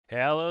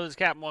Hello, this is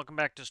Captain. Welcome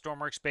back to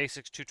Stormworks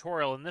Basics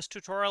tutorial. In this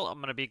tutorial, I'm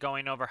going to be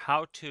going over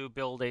how to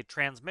build a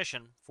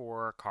transmission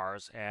for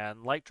cars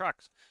and light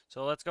trucks.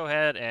 So let's go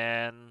ahead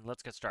and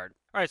let's get started.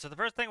 All right, so the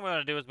first thing we're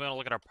going to do is we're going to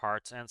look at our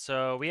parts. And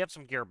so we have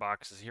some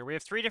gearboxes here. We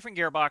have 3 different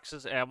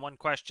gearboxes, and one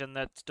question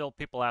that still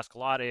people ask a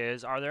lot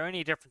is, are there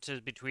any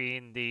differences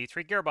between the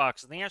 3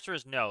 gearboxes? And the answer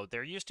is no.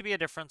 There used to be a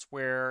difference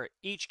where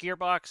each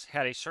gearbox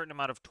had a certain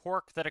amount of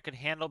torque that it could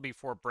handle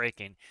before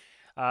braking.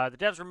 The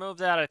devs removed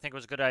that. I think it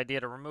was a good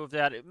idea to remove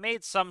that. It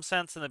made some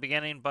sense in the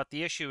beginning, but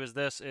the issue is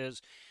this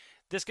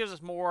gives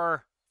us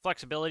more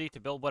flexibility to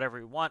build whatever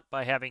we want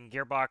by having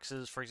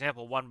gearboxes, for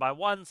example,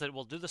 1x1s that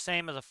will do the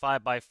same as a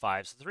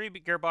 5x5. So 3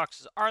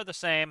 gearboxes are the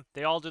same.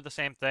 They all do the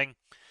same thing.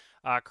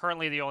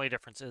 Currently, the only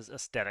difference is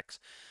aesthetics.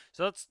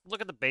 So let's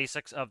look at the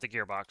basics of the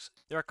gearbox.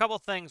 There are a couple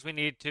things we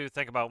need to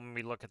think about when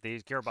we look at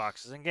these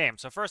gearboxes in game.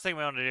 So first thing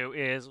we want to do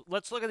is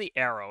let's look at the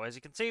arrow. As you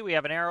can see, we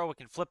have an arrow. We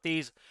can flip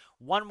these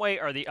one way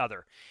or the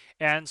other.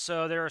 And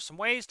so there are some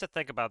ways to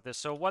think about this.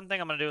 So one thing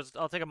I'm going to do is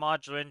I'll take a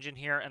modular engine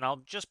here and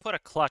I'll just put a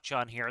clutch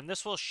on here. And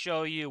this will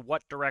show you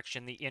what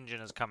direction the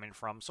engine is coming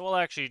from. So we'll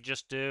actually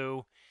just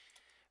do...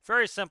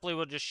 Very simply,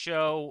 we'll just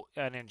show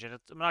an engine.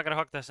 I'm not going to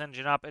hook this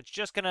engine up. It's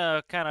just going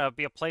to kind of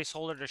be a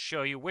placeholder to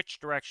show you which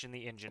direction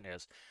the engine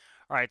is.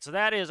 All right, so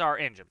that is our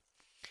engine.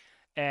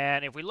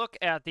 And if we look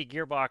at the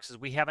gearboxes,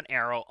 we have an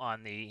arrow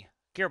on the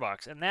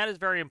gearbox. And that is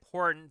very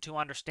important to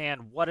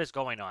understand what is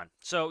going on.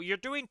 So you're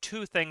doing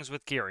 2 things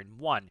with gearing.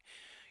 One,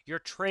 you're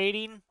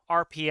trading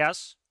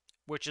RPS,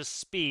 which is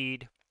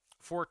speed,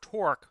 for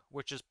torque,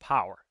 which is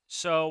power.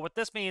 So what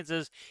this means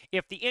is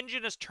if the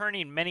engine is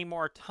turning many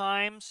more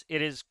times,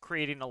 it is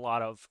creating a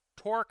lot of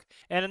torque.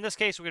 And in this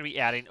case, we're going to be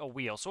adding a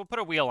wheel. So we'll put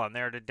a wheel on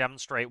there to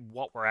demonstrate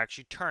what we're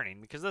actually turning,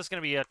 because this is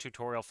going to be a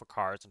tutorial for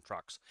cars and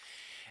trucks.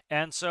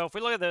 And so if we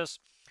look at this,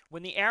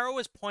 when the arrow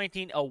is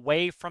pointing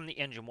away from the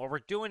engine, what we're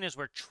doing is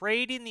we're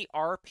trading the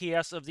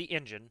RPS of the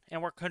engine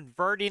and we're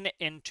converting it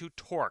into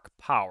torque,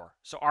 power.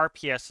 So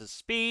RPS is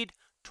speed,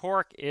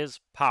 torque is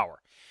power.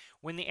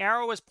 When the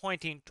arrow is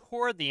pointing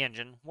toward the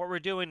engine, what we're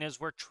doing is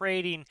we're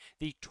trading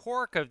the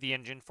torque of the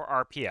engine for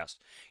RPS.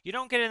 You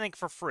don't get anything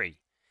for free.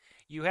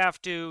 You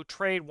have to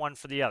trade one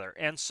for the other.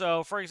 And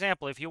so, for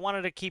example, if you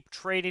wanted to keep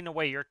trading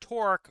away your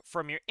torque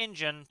from your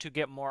engine to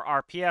get more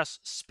RPS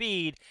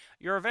speed,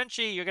 you're going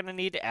to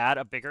need to add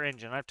a bigger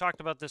engine. I've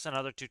talked about this in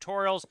other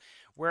tutorials,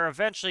 where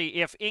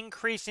eventually if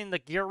increasing the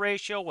gear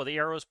ratio while the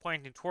arrow is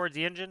pointing towards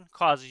the engine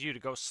causes you to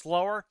go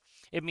slower,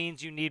 it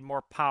means you need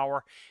more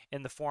power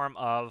in the form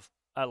of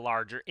a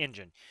larger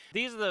engine.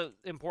 These are the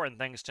important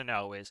things to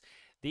know is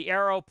the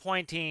arrow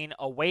pointing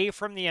away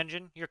from the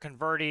engine, you're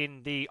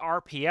converting the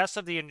RPS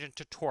of the engine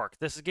to torque.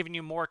 This is giving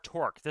you more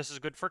torque. This is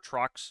good for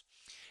trucks.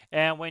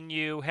 And when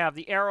you have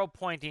the arrow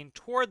pointing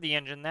toward the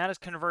engine, that is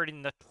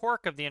converting the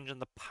torque of the engine,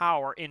 the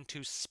power,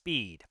 into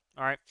speed.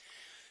 All right.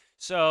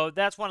 So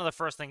that's one of the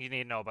first things you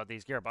need to know about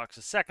these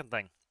gearboxes. Second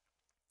thing,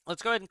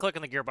 let's go ahead and click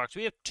on the gearbox.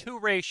 We have 2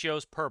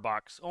 ratios per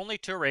box, only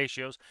 2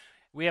 ratios.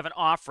 We have an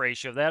off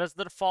ratio. That is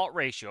the default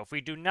ratio. If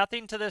we do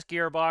nothing to this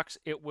gearbox,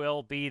 it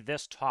will be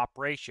this top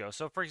ratio.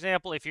 So, for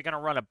example, if you're going to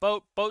run a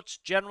boat, boats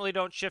generally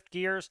don't shift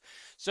gears.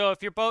 So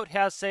if your boat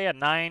has, say, a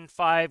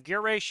 9:5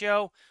 gear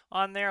ratio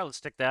on there, let's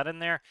stick that in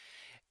there,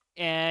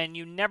 and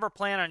you never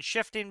plan on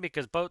shifting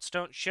because boats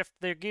don't shift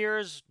their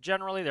gears.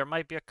 Generally, there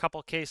might be a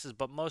couple cases,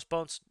 but most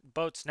boats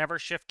never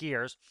shift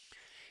gears.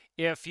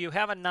 If you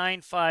have a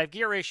 9:5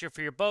 gear ratio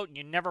for your boat and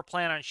you never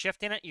plan on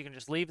shifting it, you can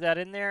just leave that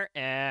in there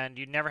and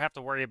you never have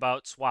to worry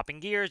about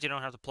swapping gears. You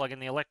don't have to plug in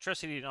the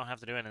electricity. You don't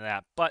have to do any of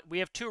that. But we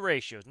have 2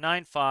 ratios,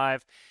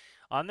 9:5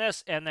 on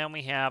this, and then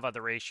we have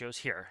other ratios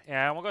here.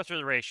 And we'll go through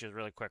the ratios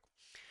really quick.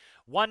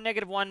 1,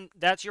 -1,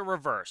 that's your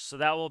reverse. So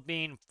that will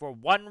mean for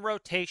 1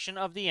 rotation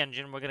of the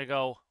engine, we're going to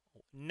go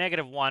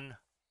 -1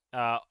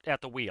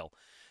 at the wheel.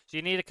 So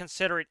you need to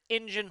consider it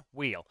engine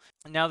wheel.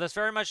 Now this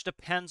very much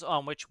depends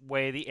on which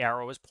way the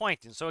arrow is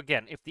pointing. So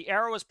again, if the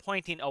arrow is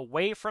pointing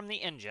away from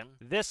the engine,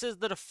 this is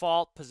the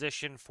default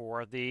position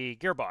for the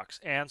gearbox.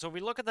 And so if we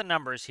look at the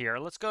numbers here,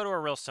 let's go to a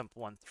real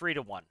simple one,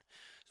 3:1.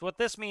 So what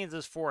this means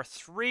is for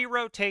 3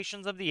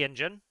 rotations of the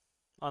engine,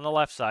 on the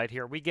left side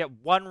here, we get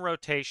 1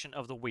 rotation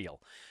of the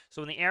wheel.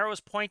 So when the arrow is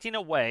pointing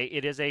away,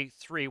 it is a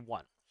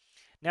 3:1.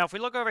 Now if we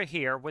look over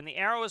here, when the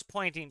arrow is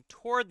pointing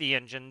toward the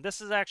engine, this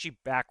is actually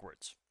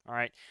backwards. All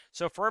right,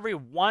 so for every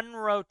 1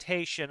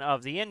 rotation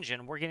of the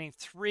engine, we're getting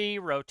 3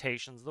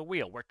 rotations of the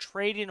wheel. We're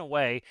trading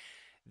away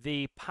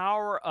the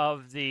power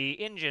of the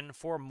engine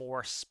for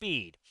more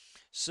speed.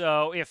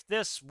 So if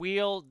this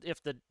wheel,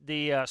 if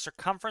the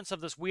circumference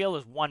of this wheel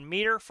is 1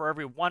 meter, for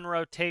every 1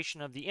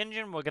 rotation of the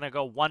engine, we're going to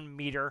go 1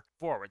 meter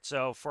forward.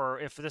 So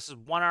if this is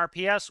 1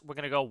 RPS, we're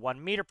going to go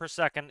 1 meter per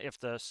second if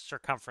the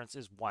circumference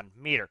is 1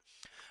 meter.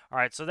 All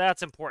right, so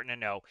that's important to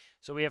know.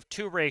 So we have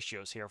 2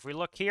 ratios here. If we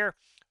look here,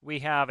 we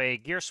have a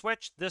gear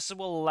switch. This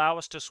will allow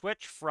us to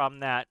switch from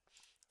that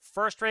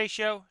first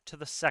ratio to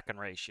the second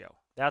ratio.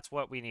 That's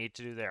what we need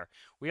to do there.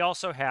 We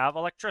also have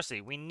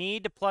electricity. We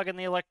need to plug in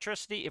the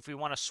electricity if we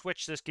want to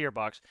switch this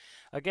gearbox.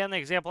 Again, the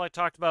example I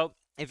talked about,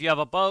 If you have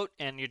a boat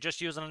and you're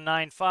just using a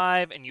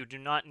 9.5 and you do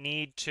not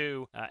need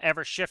to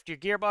ever shift your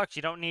gearbox,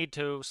 you don't need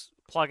to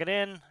plug it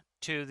in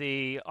to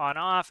the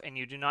on-off, and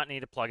you do not need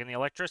to plug in the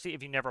electricity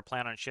if you never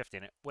plan on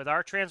shifting it. With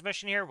our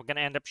transmission here, we're going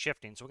to end up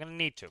shifting, so we're going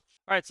to need to. All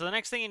right, so the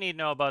next thing you need to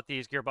know about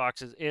these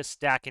gearboxes is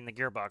stacking the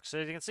gearbox. So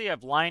as you can see,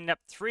 I've lined up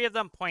 3 of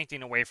them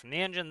pointing away from the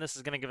engine. This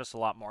is going to give us a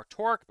lot more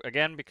torque,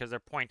 again, because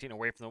they're pointing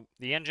away from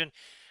the engine.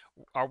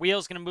 Our wheel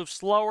is going to move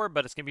slower,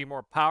 but it's going to be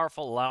more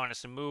powerful, allowing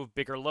us to move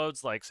bigger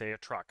loads like, say, a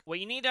truck.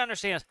 What you need to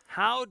understand is,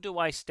 how do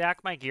I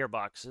stack my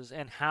gearboxes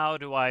and how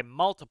do I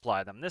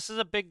multiply them? This is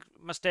a big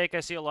mistake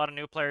I see a lot of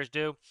new players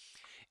do,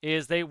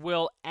 is they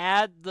will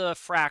add the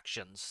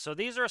fractions. So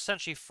these are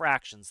essentially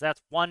fractions.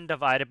 That's 1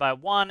 divided by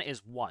 1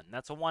 is 1.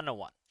 That's a 1-to-1.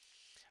 All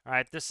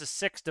right, this is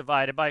 6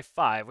 divided by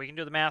 5. We can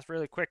do the math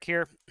really quick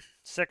here.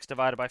 6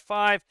 divided by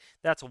 5,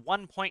 that's a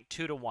 1.2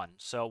 to 1.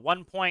 So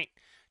 1.2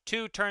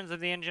 turns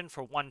of the engine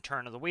for 1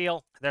 turn of the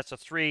wheel. That's a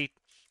 3.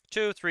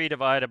 3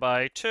 divided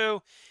by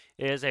 2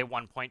 is a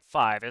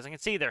 1.5. As you can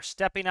see, they're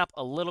stepping up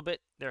a little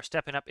bit. They're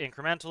stepping up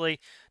incrementally.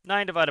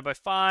 9 divided by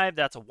 5,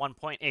 that's a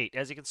 1.8.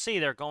 As you can see,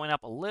 they're going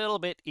up a little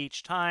bit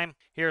each time.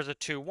 Here's a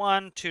 2,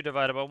 1. 2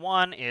 divided by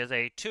 1 is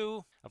a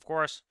 2, of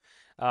course.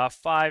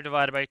 5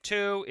 divided by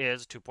 2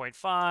 is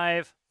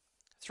 2.5.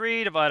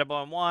 3 divided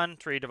by 1,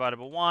 3 divided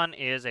by 1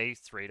 is a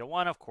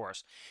 3-to-1, of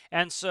course.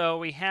 And so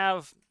we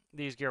have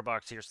these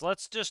gearboxes here. So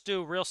let's just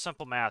do real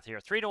simple math here.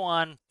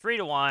 3-to-1,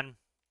 3-to-1,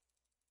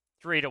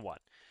 3-to-1.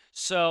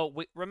 So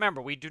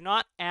remember, we do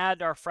not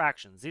add our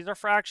fractions. These are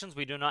fractions.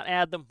 We do not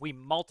add them. We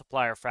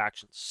multiply our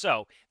fractions.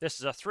 So this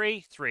is a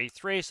 3, 3,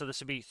 3. So this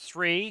would be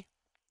 3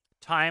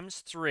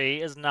 times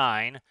 3 is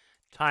 9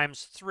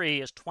 times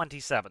 3 is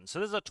 27. So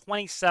this is a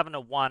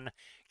 27-to-1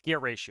 gear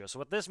ratio. So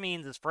what this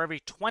means is, for every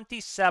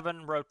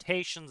 27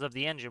 rotations of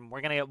the engine,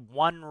 we're going to get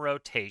 1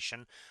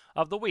 rotation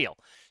of the wheel.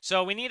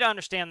 So we need to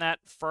understand that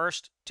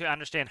first to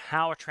understand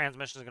how a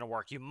transmission is going to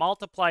work. You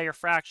multiply your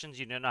fractions,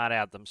 you do not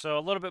add them. So a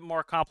little bit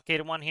more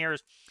complicated one here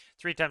is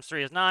 3 times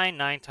 3 is 9,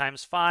 9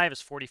 times 5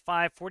 is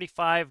 45.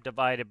 45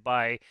 divided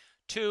by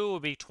 2 will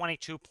be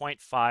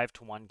 22.5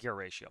 to 1 gear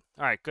ratio.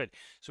 All right, good.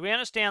 So we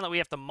understand that we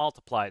have to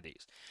multiply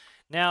these.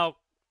 Now,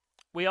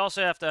 we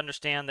also have to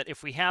understand that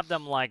if we have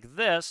them like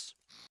this,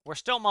 we're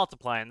still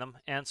multiplying them,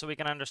 and so we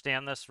can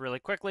understand this really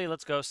quickly.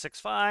 Let's go 6,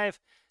 5,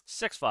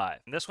 6, 5.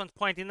 And this one's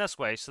pointing this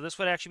way, so this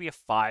would actually be a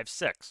 5,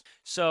 6.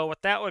 So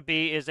what that would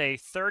be is a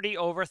 30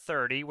 over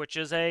 30, which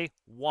is a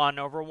 1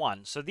 over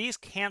 1. So these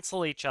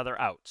cancel each other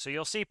out. So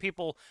you'll see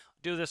people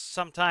do this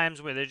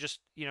sometimes where they're just,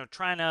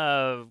 trying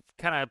to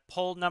kind of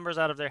pull numbers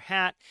out of their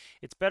hat.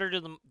 It's better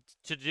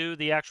to do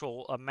the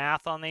actual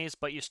math on these,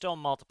 but you still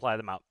multiply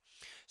them out.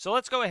 So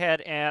let's go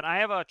ahead, and I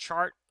have a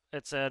chart.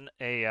 It's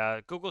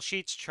a Google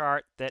Sheets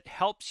chart that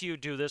helps you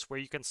do this, where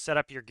you can set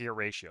up your gear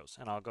ratios.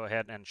 And I'll go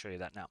ahead and show you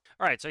that now.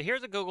 All right, so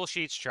here's a Google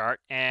Sheets chart,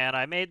 and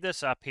I made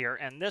this up here.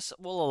 And this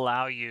will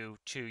allow you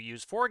to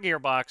use 4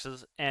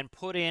 gearboxes and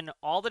put in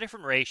all the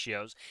different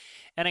ratios.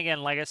 And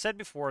again, like I said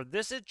before,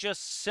 this is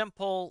just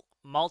simple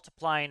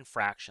multiplying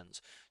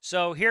fractions.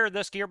 So here,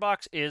 this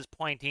gearbox is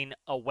pointing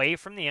away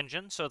from the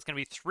engine. So it's going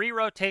to be 3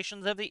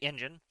 rotations of the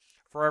engine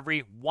for every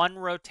 1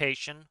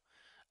 rotation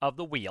of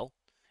the wheel,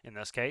 in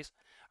this case.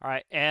 All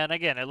right, and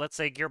again, let's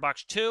say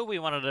gearbox 2, we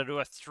wanted to do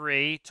a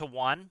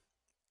 3-to-1.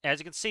 As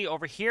you can see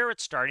over here,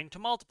 it's starting to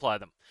multiply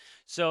them.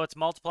 So it's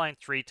multiplying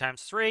 3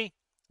 times 3,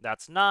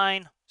 that's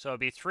 9. So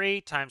it'd be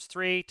 3 times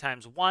 3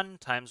 times 1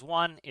 times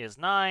 1 is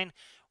 9.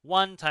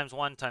 1 times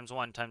 1 times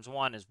 1 times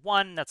 1 is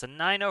 1. That's a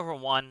 9 over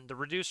 1. The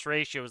reduced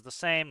ratio is the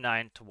same,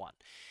 9 to 1.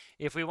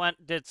 If we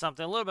did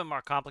something a little bit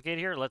more complicated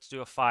here, let's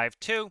do a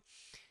 5-2.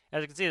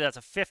 As you can see, that's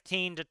a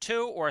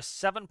 15-to-2 or a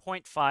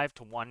 7.5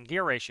 to 1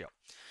 gear ratio.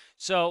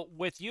 So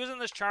with using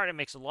this chart, it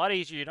makes it a lot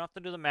easier. You don't have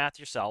to do the math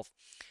yourself.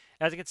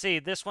 As you can see,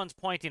 this one's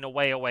pointing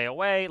away, away,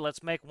 away.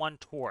 Let's make one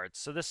towards.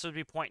 So this would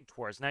be pointing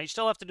towards. Now, you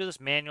still have to do this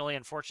manually.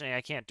 Unfortunately,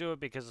 I can't do it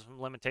because of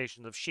some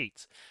limitations of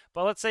sheets.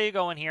 But let's say you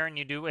go in here and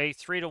you do a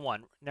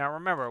 3-to-1. Now,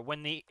 remember,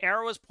 when the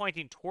arrow is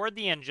pointing toward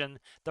the engine,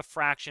 the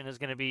fraction is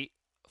going to be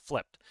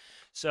flipped.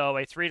 So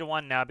a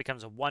 3-to-1 now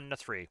becomes a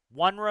 1-to-3.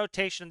 1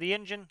 rotation of the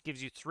engine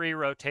gives you 3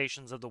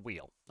 rotations of the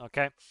wheel.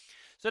 Okay.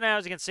 So now,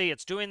 as you can see,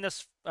 it's doing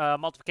this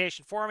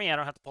multiplication for me. I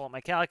don't have to pull up my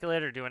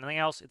calculator or do anything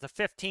else. It's a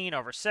 15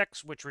 over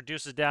 6, which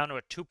reduces down to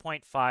a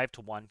 2.5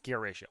 to 1 gear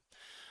ratio.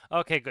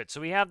 Okay, good. So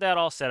we have that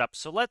all set up.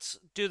 So let's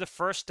do the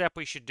first step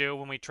we should do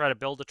when we try to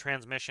build a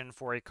transmission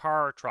for a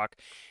car or truck.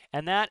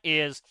 And that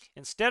is,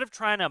 instead of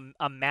trying to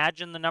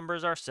imagine the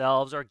numbers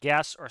ourselves or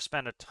guess or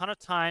spend a ton of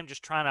time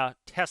just trying to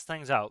test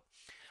things out,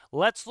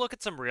 let's look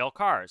at some real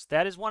cars.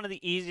 That is one of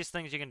the easiest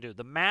things you can do.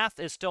 The math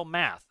is still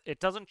math. It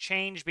doesn't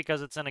change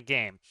because it's in a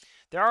game.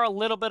 There are a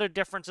little bit of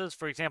differences.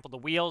 For example, the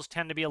wheels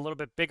tend to be a little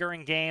bit bigger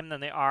in game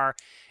than they are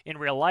in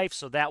real life,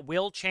 so that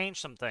will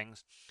change some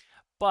things.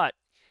 But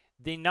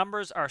the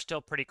numbers are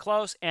still pretty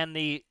close, and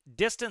the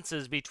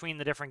distances between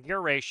the different gear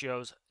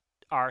ratios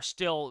are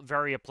still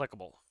very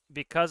applicable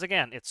because,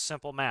 again, it's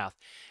simple math.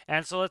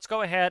 And so let's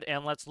go ahead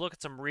and let's look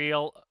at some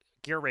real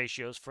gear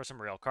ratios for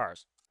some real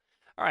cars.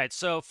 All right,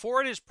 so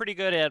Ford is pretty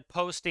good at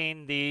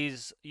posting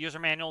these user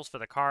manuals for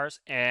the cars,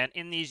 and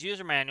in these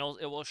user manuals,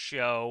 it will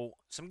show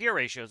some gear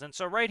ratios. And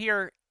so right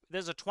here,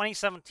 there's a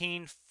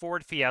 2017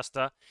 Ford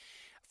Fiesta.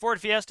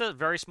 Ford Fiesta,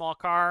 very small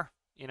car.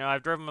 You know,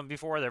 I've driven them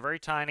before. They're very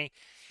tiny.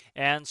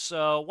 And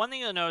so one thing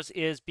you'll notice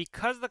is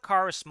because the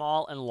car is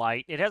small and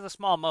light, it has a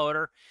small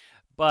motor,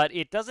 but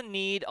it doesn't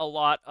need a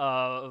lot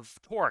of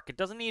torque. It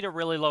doesn't need a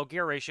really low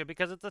gear ratio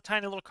because it's a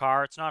tiny little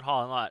car. It's not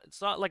hauling a lot.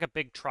 It's not like a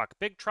big truck.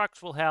 Big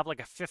trucks will have like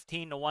a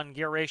 15-to-1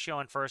 gear ratio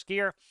in first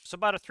gear, so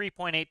about a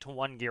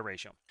 3.8-to-1 gear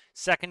ratio.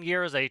 Second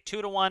gear is a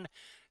 2-to-1.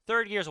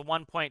 Third gear is a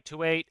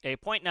 1.28, a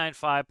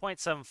 0.95,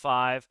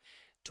 0.75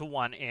 to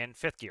 1 in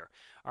fifth gear.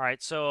 All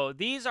right, so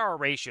these are our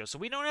ratios. So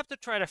we don't have to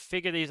try to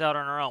figure these out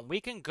on our own.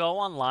 We can go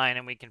online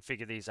and we can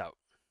figure these out.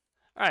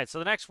 All right, so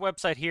the next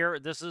website here,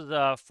 this is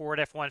the Ford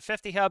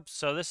F-150 hub.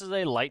 So this is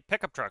a light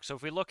pickup truck. So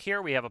if we look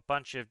here, we have a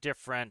bunch of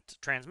different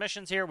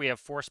transmissions here. We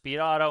have 4-speed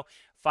auto,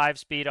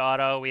 5-speed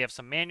auto. We have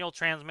some manual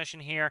transmission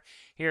here.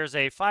 Here's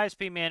a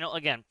 5-speed manual.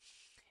 Again,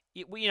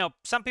 you know,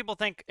 some people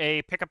think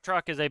a pickup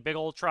truck is a big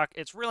old truck.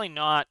 It's really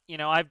not. You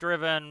know, I've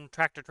driven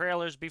tractor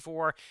trailers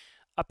before.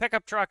 A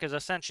pickup truck is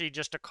essentially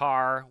just a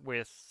car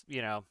with,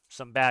 you know,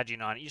 some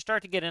badging on it. You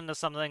start to get into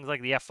some things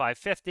like the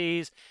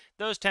F-550s.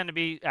 Those tend to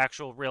be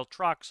actual real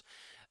trucks.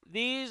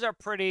 These are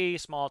pretty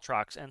small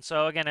trucks. And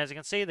so, again, as you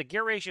can see, the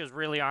gear ratios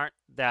really aren't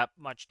that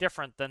much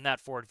different than that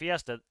Ford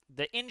Fiesta.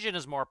 The engine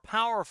is more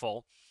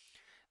powerful.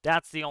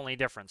 That's the only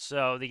difference.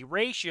 So the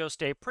ratios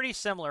stay pretty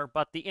similar,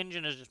 but the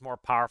engine is just more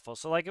powerful.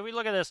 So like if we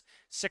look at this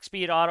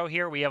 6-speed auto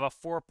here, we have a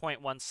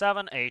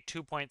 4.17, a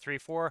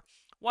 2.34,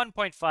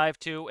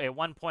 1.52, a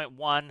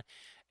 1.1,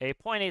 a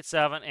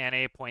 0.87, and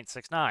a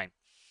 0.69.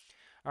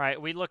 All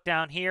right, we look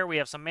down here. We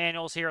have some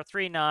manuals here,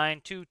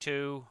 3.9,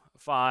 2.2,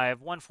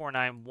 5,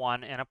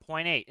 1.491, and a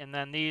 0.8. And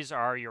then these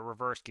are your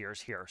reverse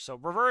gears here. So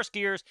reverse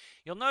gears,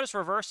 you'll notice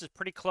reverse is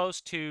pretty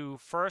close to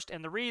first,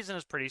 and the reason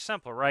is pretty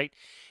simple, right?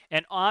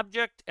 An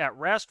object at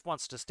rest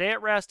wants to stay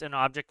at rest, an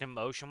object in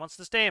motion wants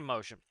to stay in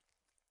motion.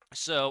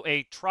 So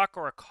a truck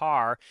or a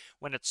car,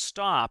 when it's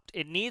stopped,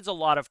 it needs a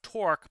lot of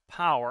torque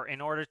power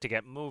in order to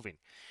get moving.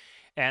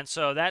 And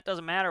so that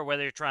doesn't matter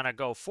whether you're trying to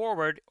go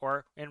forward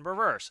or in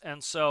reverse.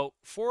 And so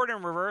forward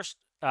and reverse,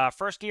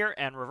 first gear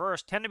and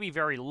reverse tend to be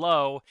very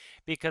low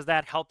because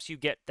that helps you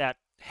get that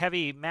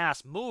heavy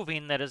mass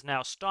moving that is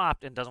now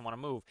stopped and doesn't want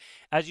to move.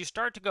 As you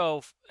start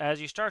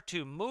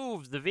to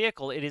move the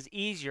vehicle, it is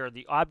easier.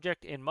 The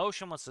object in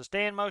motion wants to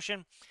stay in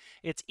motion.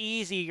 It's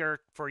easier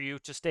for you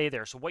to stay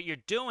there. So what you're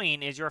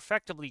doing is you're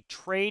effectively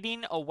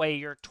trading away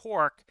your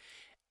torque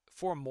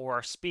for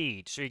more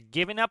speed. So you're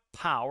giving up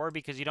power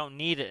because you don't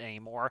need it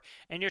anymore,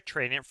 and you're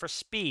trading it for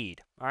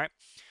speed. All right.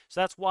 So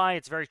that's why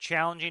it's very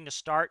challenging to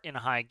start in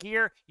a high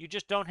gear. You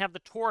just don't have the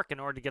torque in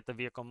order to get the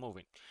vehicle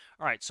moving.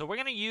 All right, so we're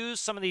going to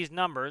use some of these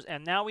numbers,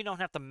 and now we don't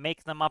have to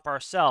make them up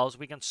ourselves.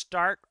 We can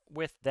start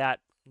with that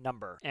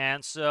number.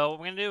 And so what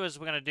we're going to do is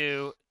we're going to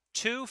do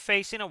 2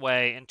 facing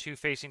away and 2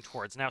 facing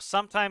towards. Now,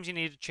 sometimes you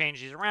need to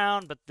change these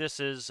around, but this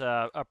is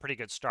a pretty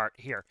good start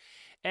here.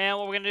 And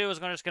what we're going to do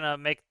is we're just going to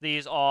make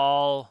these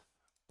all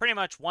pretty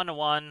much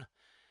 1-to-1,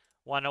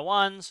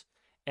 1-to-1s.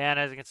 And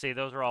as you can see,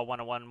 those are all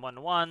 1-to-1,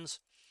 1-to-1s.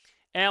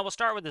 And we'll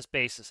start with this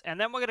basis. And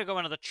then we're going to go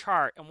into the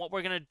chart. And what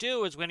we're going to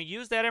do is we're going to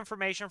use that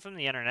information from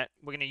the internet.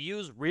 We're going to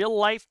use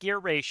real-life gear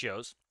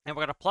ratios. And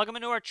we're going to plug them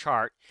into our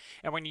chart.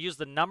 And we're going to use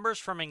the numbers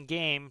from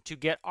in-game to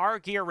get our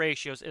gear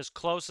ratios as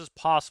close as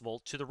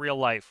possible to the real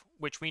life,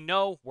 which we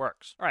know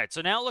works. All right,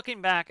 so now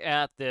looking back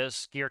at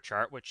this gear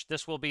chart, which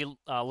this will be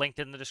linked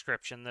in the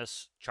description,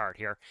 this chart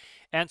here.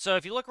 And so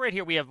if you look right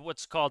here, we have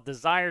what's called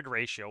desired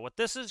ratio. What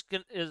this is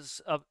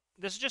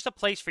this is just a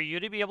place for you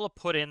to be able to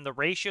put in the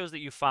ratios that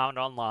you found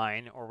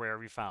online or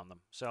wherever you found them.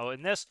 So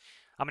in this,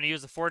 I'm going to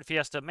use the Ford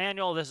Fiesta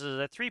manual. This is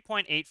a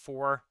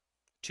 3.84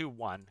 to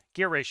 1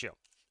 gear ratio.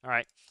 All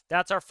right,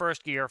 that's our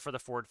first gear for the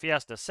Ford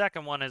Fiesta.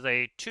 Second one is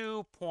a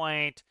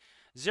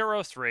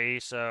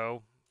 2.03,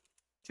 so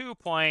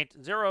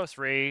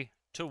 2.03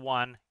 to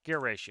 1 gear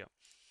ratio.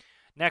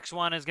 Next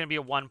one is going to be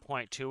a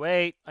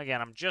 1.28.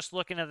 Again, I'm just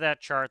looking at that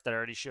chart that I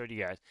already showed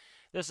you guys.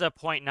 This is a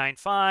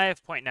 0.95,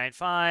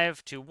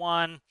 0.95 to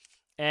 1.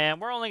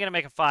 And we're only going to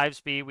make a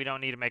 5-speed. We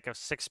don't need to make a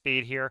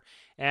 6-speed here.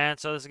 And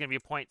so this is going to be a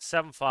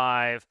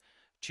 0.75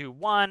 to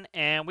 1.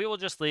 And we will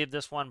just leave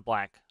this one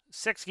blank.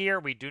 6 gear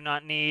we do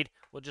not need.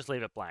 We'll just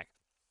leave it blank.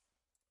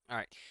 All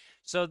right.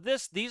 So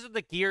these are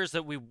the gears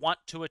that we want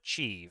to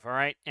achieve. All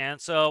right.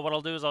 And so what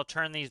I'll do is I'll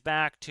turn these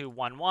back to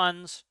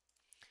 1-1s.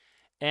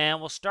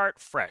 And we'll start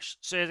fresh.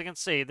 So as you can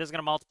see, this is going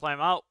to multiply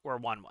them out. We're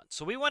 1-1.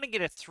 So we want to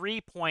get a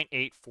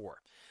 3.84.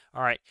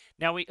 All right,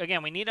 now we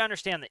need to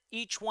understand that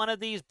each one of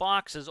these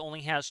boxes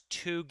only has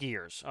 2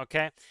 gears,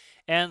 okay?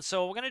 And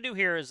so what we're going to do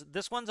here is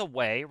this one's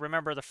away.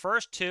 Remember the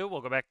first 2,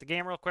 we'll go back to the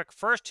game real quick.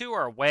 First 2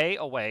 are away,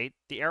 away.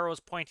 The arrow is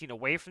pointing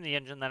away from the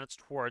engine, then it's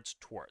towards,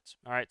 towards.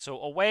 All right, so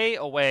away,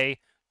 away,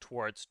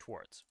 towards,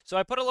 towards. So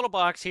I put a little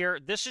box here.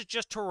 This is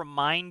just to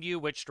remind you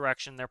which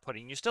direction they're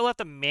putting. You still have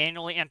to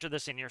manually enter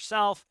this in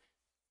yourself.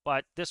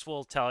 but this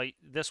will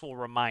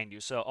remind you.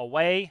 So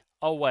away,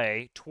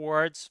 away,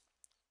 towards,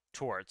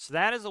 towards. So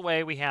that is the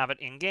way we have it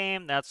in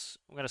game. I'm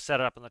going to set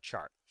it up in the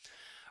chart.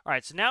 All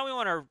right, so now we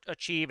want to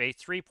achieve a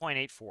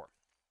 3.84. All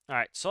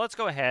right, so let's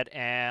go ahead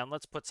and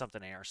let's put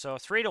something in here. So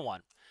 3 to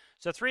 1.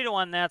 So 3 to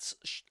 1, that's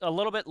a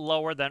little bit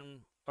lower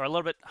than, or a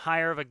little bit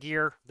higher of a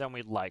gear than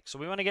we'd like. So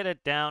we want to get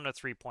it down to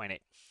 3.8.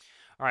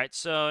 All right,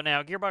 so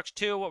now gearbox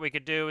 2, what we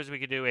could do is we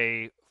could do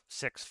a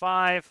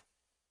 6.5.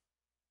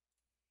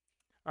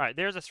 All right,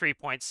 there's a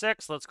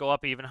 3.6. Let's go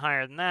up even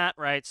higher than that,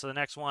 right? So the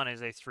next one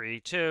is a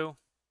 3.2.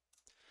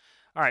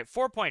 All right,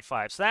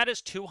 4.5. So that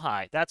is too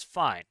high. That's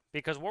fine,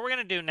 because what we're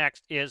going to do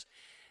next is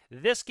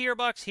this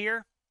gearbox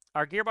here,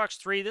 our gearbox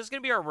 3, this is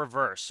going to be our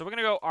reverse. So we're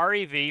going to go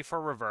REV for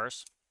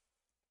reverse.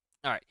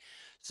 All right,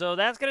 so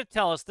that's going to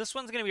tell us this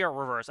one's going to be our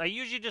reverse. I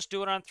usually just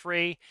do it on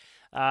 3.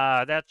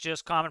 That's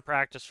just common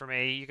practice for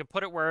me. You can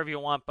put it wherever you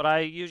want, but I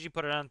usually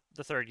put it on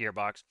the 3rd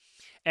gearbox.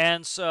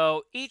 And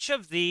so each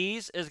of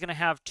these is going to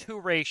have 2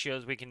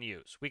 ratios we can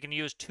use. We can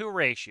use 2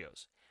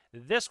 ratios.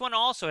 This one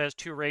also has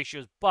 2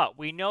 ratios, but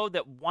we know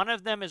that one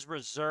of them is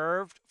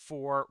reserved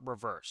for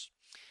reverse.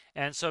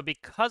 And so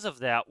because of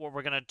that, what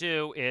we're going to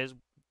do is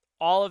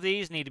all of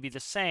these need to be the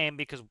same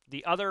because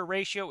the other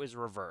ratio is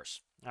reverse.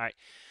 All right.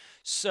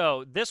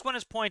 So this one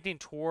is pointing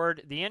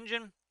toward the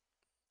engine.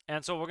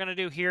 And so what we're going to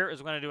do here is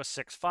we're going to do a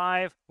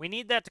 6.5. We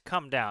need that to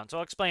come down. So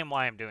I'll explain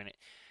why I'm doing it.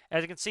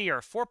 As you can see here,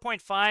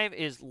 4.5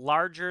 is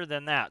larger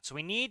than that. So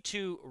we need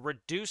to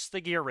reduce the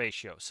gear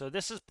ratio. So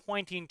this is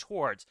pointing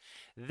towards.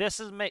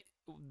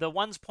 The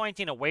ones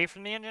pointing away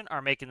from the engine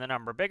are making the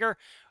number bigger.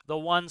 The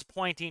ones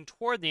pointing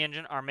toward the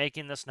engine are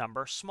making this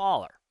number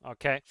smaller.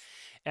 Okay?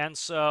 And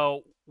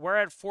so we're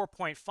at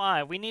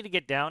 4.5. We need to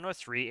get down to a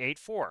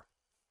 3.84.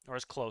 Or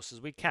as close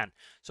as we can.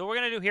 So what we're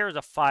going to do here is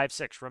a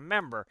 5.6.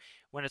 Remember,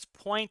 when it's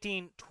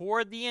pointing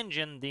toward the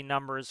engine, the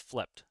number is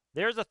flipped.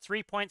 There's a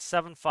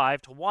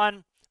 3.75 to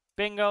 1.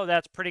 Bingo,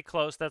 that's pretty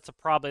close. That's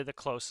probably the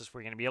closest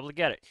we're going to be able to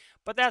get it.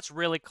 But that's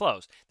really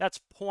close.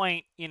 That's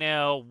what is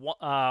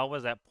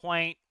that,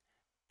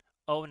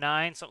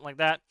 0.09, something like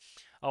that,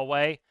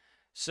 away.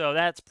 So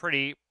that's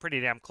pretty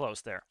damn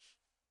close there.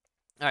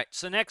 All right,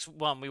 so next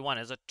one we want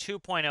is a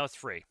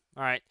 2.03.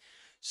 All right,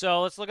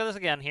 so let's look at this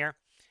again here.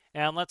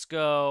 And let's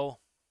go,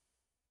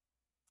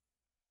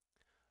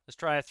 let's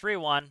try a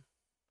 3.1,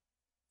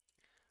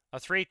 a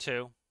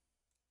 3.2. All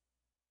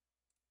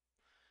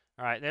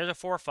right, there's a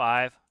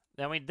 4.5.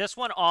 Then this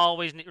one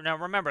always, now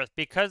remember,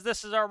 because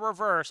this is our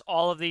reverse,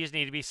 all of these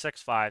need to be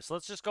 6.5. So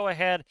let's just go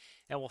ahead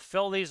and we'll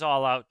fill these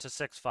all out to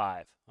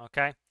 6.5,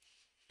 okay?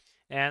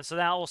 And so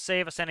that will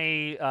save us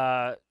any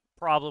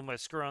problem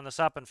with screwing this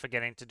up and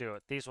forgetting to do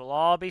it. These will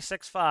all be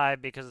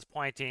 6.5 because it's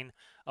pointing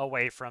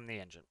away from the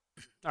engine.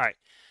 All right.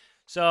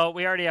 So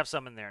we already have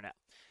some in there now.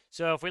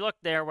 So if we look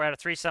there, we're at a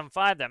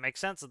 3.75. That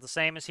makes sense. It's the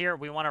same as here.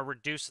 We want to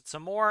reduce it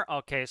some more.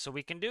 Okay, so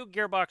we can do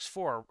gearbox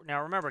 4.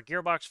 Now remember,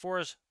 gearbox 4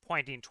 is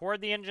pointing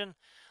toward the engine.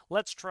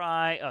 Let's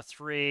try a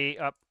 3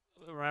 up.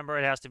 Remember,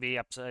 it has to be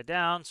upside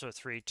down, so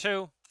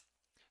 3.2.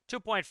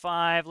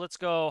 2.5. Let's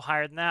go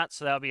higher than that.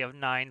 So that'll be a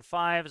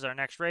 9.5 is our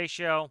next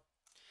ratio.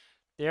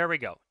 There we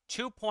go.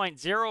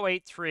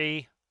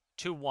 2.083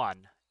 to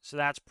 1. So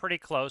that's pretty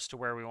close to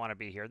where we want to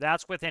be here.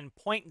 That's within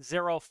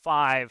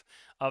 0.05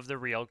 of the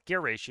real gear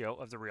ratio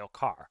of the real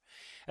car.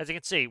 As you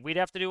can see, we'd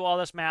have to do all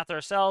this math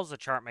ourselves. The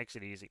chart makes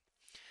it easy.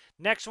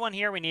 Next one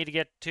here we need to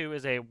get to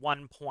is a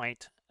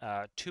 1.28.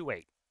 All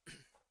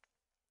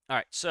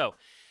right, so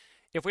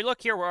if we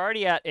look here, we're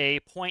already at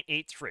a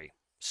 0.83.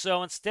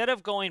 So instead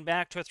of going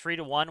back to a 3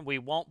 to 1, we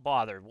won't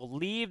bother. We'll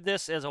leave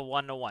this as a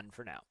 1 to 1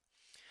 for now.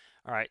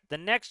 All right, the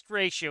next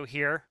ratio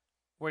here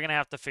we're going to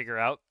have to figure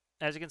out.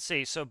 As you can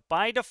see, so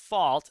by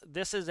default,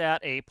 this is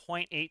at a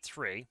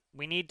 0.83.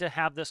 We need to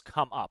have this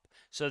come up.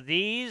 So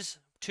these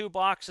 2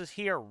 boxes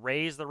here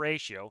raise the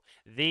ratio.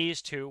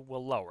 These 2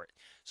 will lower it.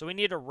 So we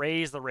need to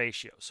raise the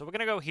ratio. So we're going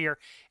to go here,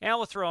 and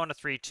we'll throw in a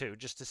 3.2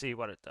 just to see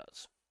what it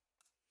does.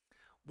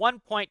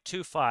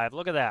 1.25.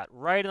 Look at that.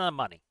 Right in the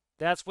money.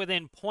 That's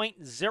within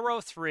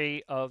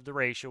 0.03 of the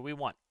ratio we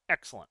want.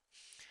 Excellent.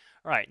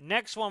 All right,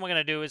 next one we're going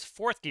to do is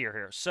 4th gear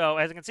here. So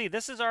as you can see,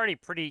 this is already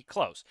pretty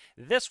close.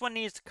 This one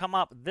needs to come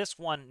up. This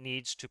one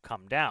needs to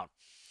come down.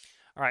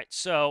 All right,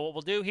 so what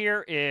we'll do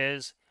here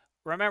is,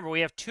 remember,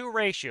 we have 2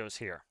 ratios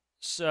here.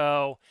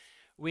 So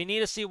we need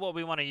to see what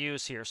we want to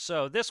use here.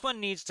 So this one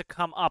needs to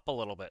come up a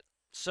little bit.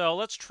 So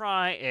let's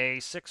try a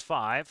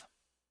 6.5.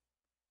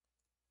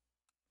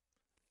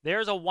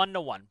 There's a 1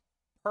 to 1.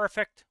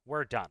 Perfect.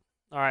 We're done.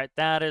 All right,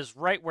 that is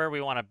right where we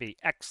want to be.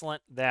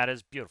 Excellent. That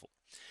is beautiful.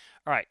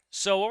 All right,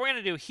 so what we're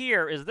going to do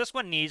here is this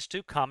one needs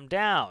to come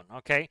down,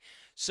 okay?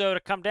 So to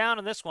come down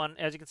on this one,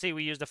 as you can see,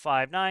 we used a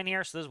 5.9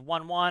 here, so this is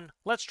 1.1.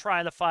 Let's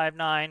try the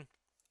 5.9,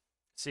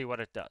 see what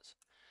it does.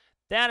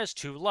 That is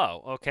too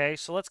low, okay?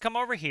 So let's come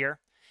over here,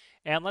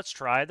 and let's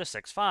try the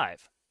 6.5.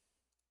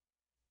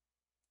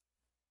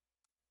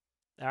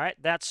 All right,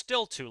 that's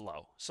still too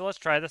low, so let's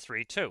try the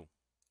 3.2.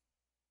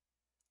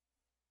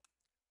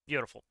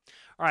 Beautiful.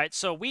 All right,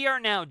 so we are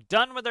now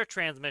done with our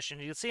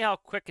transmission. You can see how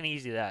quick and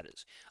easy that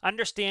is.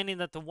 Understanding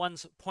that the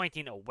ones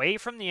pointing away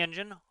from the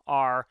engine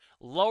are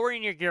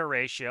lowering your gear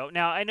ratio.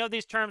 Now, I know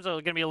these terms are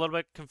going to be a little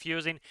bit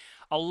confusing.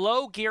 A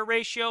low gear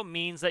ratio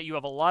means that you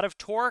have a lot of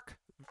torque,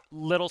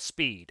 little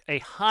speed. A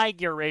high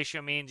gear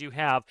ratio means you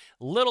have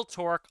little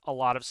torque, a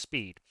lot of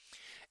speed.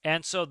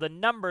 And so the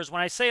numbers,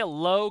 when I say a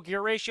low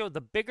gear ratio, the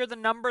bigger the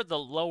number, the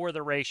lower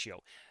the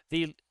ratio.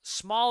 The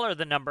smaller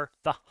the number,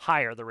 the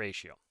higher the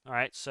ratio. All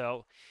right,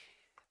 so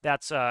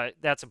that's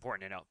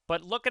important to know.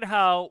 But look at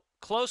how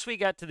close we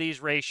get to these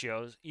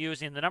ratios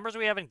using the numbers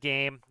we have in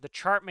game. The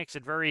chart makes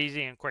it very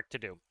easy and quick to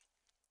do.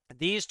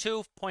 These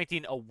two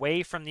pointing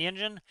away from the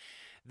engine,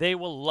 they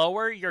will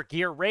lower your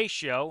gear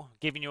ratio,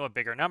 giving you a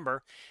bigger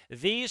number.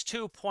 These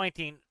two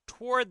pointing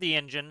toward the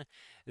engine,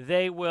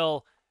 they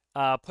will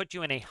put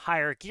you in a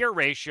higher gear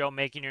ratio,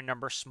 making your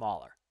number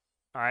smaller.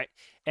 All right,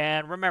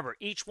 and remember,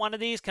 each one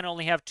of these can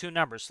only have two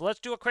numbers. So let's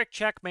do a quick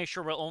check, make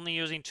sure we're only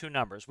using two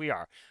numbers. We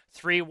are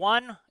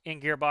 3-1 in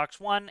gearbox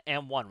 1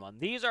 and 1-1.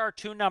 These are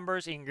two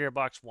numbers in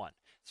gearbox 1.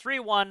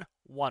 3-1,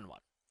 1-1.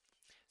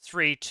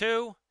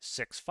 3-2,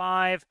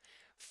 6-5.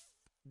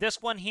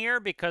 This one here,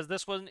 because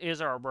this one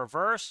is our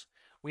reverse,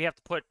 we have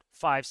to put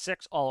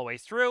 5-6 all the way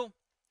through.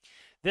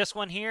 This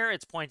one here,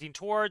 it's pointing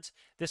towards.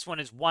 This one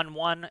is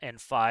 1-1 and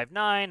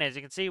 5-9. As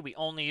you can see, we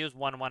only use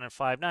 1-1 and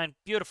 5-9.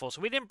 Beautiful.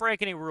 So we didn't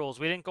break any rules.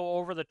 We didn't go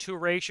over the two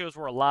ratios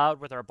we're allowed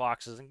with our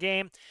boxes in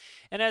game.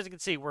 And as you can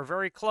see, we're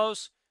very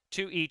close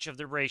to each of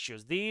the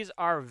ratios. These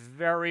are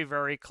very,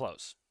 very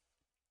close.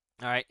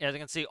 All right, as you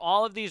can see,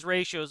 all of these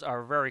ratios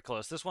are very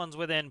close. This one's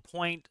within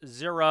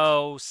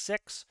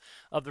 0.06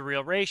 of the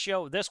real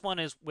ratio. This one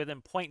is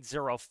within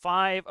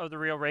 0.05 of the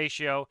real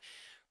ratio,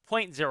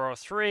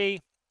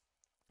 0.03.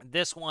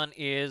 This one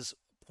is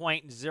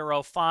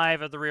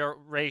 0.05 of the real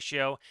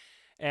ratio,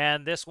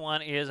 and this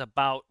one is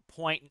about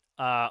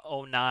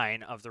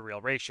 0.09 of the real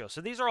ratio.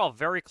 So these are all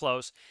very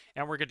close,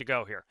 and we're good to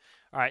go here.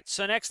 All right,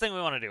 so next thing we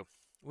want to do,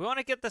 we want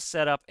to get this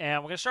set up,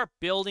 and we're going to start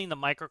building the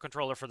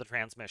microcontroller for the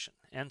transmission.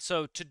 And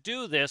so to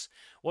do this,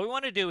 what we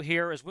want to do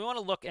here is we want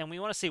to look and we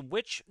want to see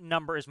which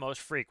number is most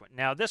frequent.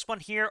 Now this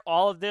one here,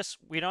 all of this,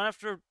 we don't have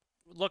to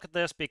look at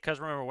this because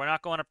remember, we're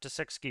not going up to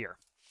 6th gear.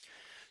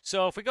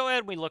 So if we go ahead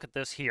and we look at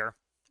this here,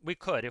 we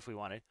could if we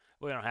wanted.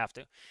 We don't have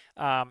to.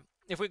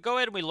 If we go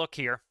ahead and we look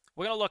here,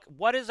 we're going to look,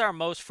 what is our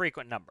most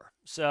frequent number?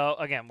 So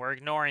again, we're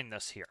ignoring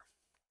this here.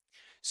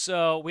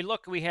 So we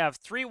look, we have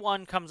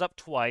 3-1 comes up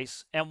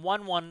twice, and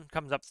 1-1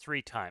 comes up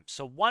 3 times.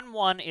 So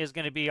 1-1 is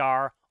going to be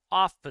our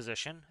off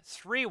position.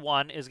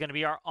 3-1 is going to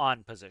be our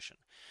on position.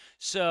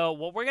 So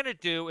what we're going to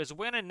do is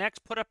we're going to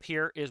next put up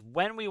here is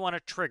when we want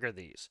to trigger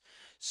these.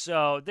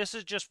 So this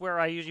is just where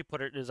I usually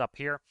put it, is up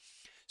here.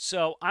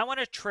 So I want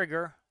to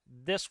trigger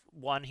this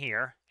one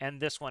here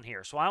and this one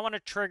here. So I want to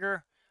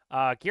trigger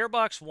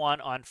gearbox 1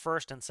 on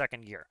 1st and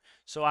 2nd gear.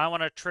 So I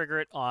want to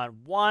trigger it on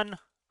 1,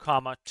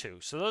 2.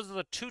 So those are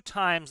the 2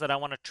 times that I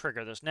want to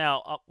trigger this.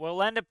 Now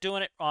we'll end up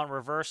doing it on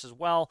reverse as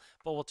well,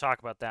 but we'll talk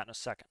about that in a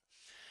second.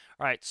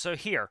 All right, so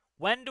here,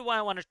 when do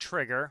I want to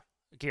trigger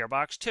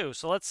gearbox 2?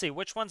 So let's see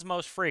which one's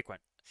most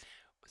frequent.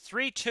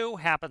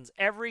 3-2 happens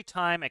every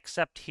time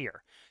except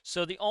here.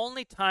 So the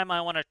only time I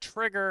want to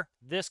trigger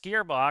this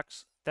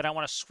gearbox that I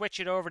want to switch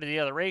it over to the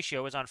other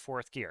ratio is on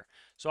 4th gear.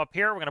 So up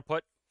here, we're going to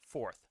put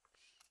 4th.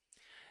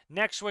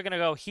 Next, we're going to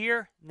go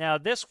here. Now,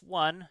 this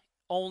one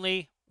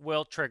only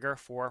will trigger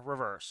for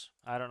reverse.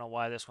 I don't know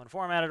why this one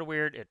formatted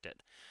weird. It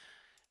did.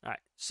 All right,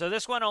 so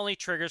this one only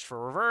triggers for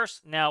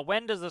reverse. Now,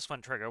 when does this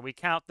one trigger? We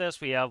count this.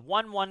 We have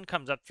 1-1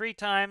 comes up 3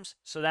 times,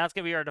 so that's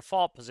going to be our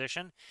default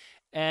position.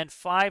 And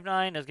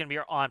 5-9 is going to be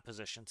our on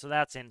position. So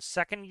that's in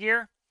 2nd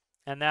gear,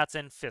 and that's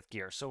in 5th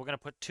gear. So we're going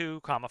to put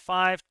 2,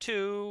 5,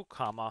 2,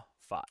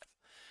 5.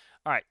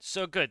 All right,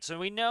 so good. So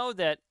we know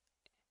that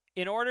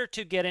in order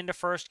to get into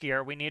 1st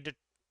gear, we need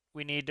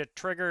to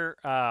trigger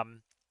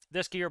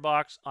this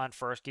gearbox on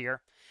 1st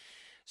gear.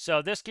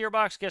 So this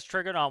gearbox gets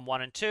triggered on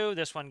 1 and 2.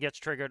 This one gets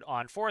triggered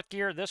on 4th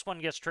gear. This one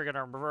gets triggered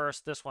on reverse.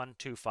 This one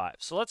 2, 5.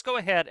 So let's go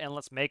ahead and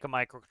let's make a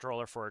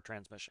microcontroller for a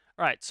transmission.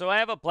 All right, so I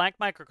have a blank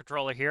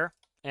microcontroller here,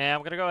 and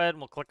I'm going to go ahead and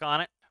we'll click on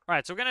it. All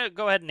right, so we're going to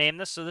go ahead and name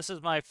this. So this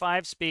is my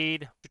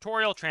 5-speed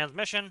tutorial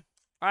transmission.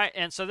 All right,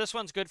 and so this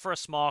one's good for a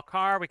small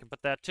car. We can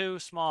put that too,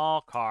 small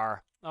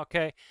car.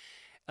 Okay.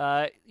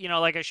 You know,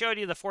 like I showed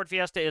you, the Ford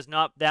Fiesta is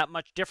not that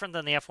much different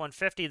than the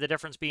F-150. The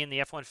difference being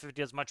the F-150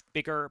 has much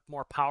bigger,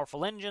 more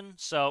powerful engine.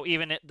 So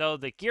even though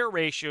the gear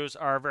ratios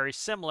are very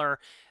similar,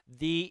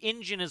 the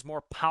engine is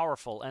more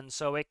powerful. And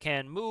so it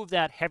can move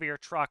that heavier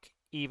truck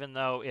even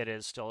though it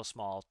is still a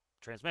small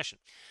transmission.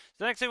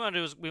 So the next thing we want to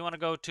do is we want to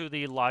go to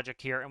the logic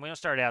here, and we're going to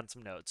start adding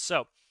some nodes.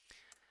 So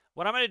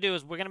what I'm going to do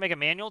is we're going to make a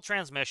manual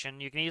transmission.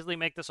 You can easily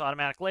make this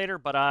automatic later,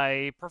 but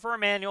I prefer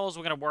manuals.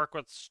 We're going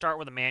to start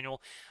with a manual.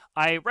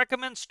 I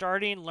recommend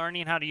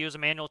learning how to use a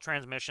manual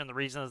transmission. The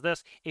reason is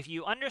this: if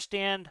you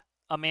understand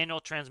a manual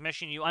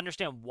transmission, you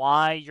understand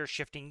why you're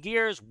shifting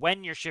gears,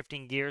 when you're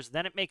shifting gears,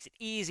 then it makes it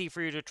easy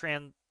for you to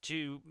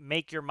to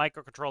make your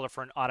microcontroller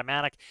for an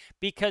automatic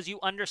because you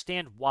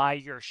understand why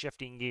you're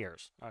shifting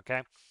gears,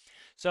 okay?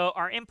 So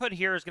our input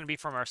here is going to be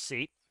from our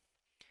seat.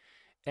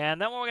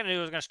 And then what we're going to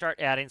do is we're going to start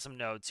adding some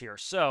nodes here.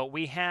 So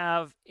we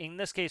have, in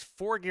this case,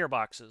 4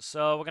 gearboxes.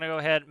 So we're going to go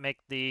ahead and make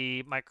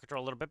the microcontroller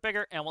a little bit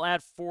bigger, and we'll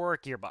add 4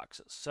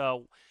 gearboxes.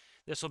 So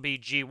this will be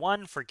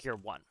G1 for gear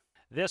 1.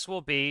 This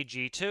will be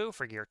G2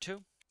 for gear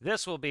 2.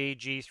 This will be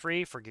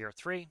G3 for gear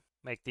 3.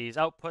 Make these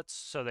outputs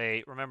so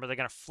remember, they're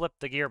going to flip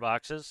the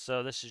gearboxes.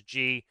 So this is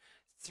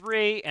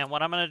G3, and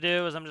what I'm going to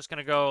do is I'm just going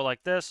to go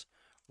like this,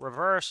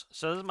 reverse.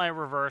 So this is my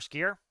reverse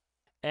gear.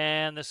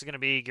 And this is going to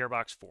be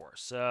gearbox 4.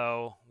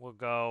 So we'll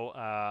go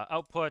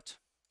output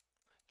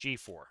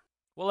G4.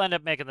 We'll end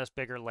up making this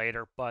bigger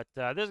later, but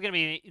this is going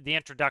to be the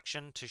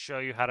introduction to show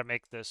you how to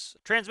make this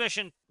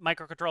transmission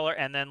microcontroller,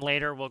 and then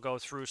later we'll go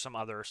through some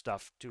other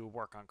stuff to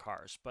work on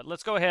cars. But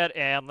let's go ahead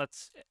and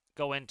let's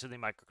go into the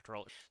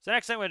microcontroller. So the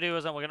next thing we're going to do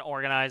is we're going to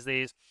organize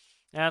these.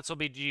 And this will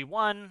be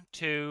G1,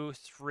 2,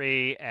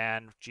 3,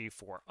 and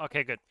G4.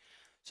 Okay, good.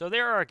 So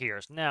there are our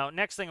gears. Now,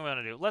 next thing we're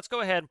going to do, let's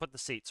go ahead and put the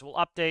seat. So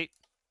we'll update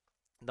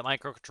the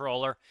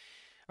microcontroller.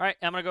 All right,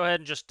 I'm going to go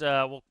ahead and just,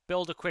 we'll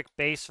build a quick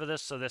base for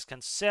this so this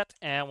can sit,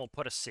 and we'll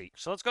put a seat.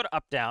 So let's go to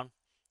up, down,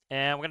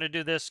 and we're going to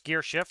do this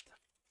gear shift.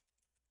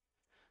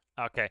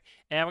 Okay,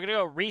 and we're going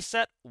to go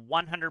reset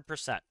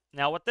 100%.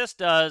 Now what this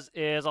does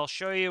is I'll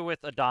show you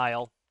with a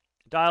dial.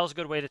 A dial is a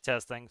good way to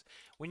test things.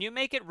 When you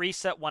make it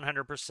reset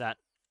 100%,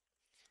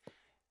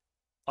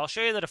 I'll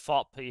show you the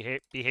default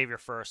behavior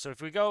first. So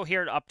if we go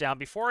here to up, down,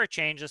 before I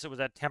changed this, it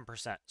was at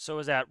 10%. So it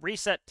was at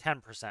reset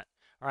 10%.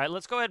 All right,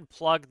 let's go ahead and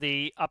plug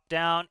the up,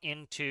 down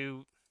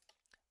into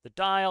the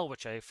dial,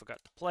 which I forgot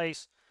to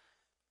place.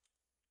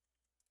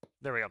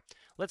 There we go.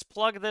 Let's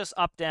plug this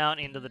up, down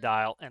into the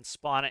dial and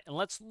spawn it, and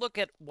let's look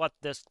at what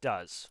this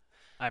does.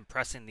 I'm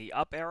pressing the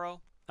up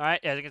arrow. All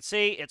right, as you can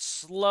see, it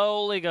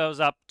slowly goes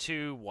up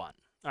to 1.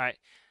 All right,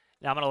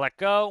 now I'm going to let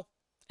go,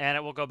 and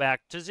it will go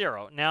back to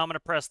 0. Now I'm going to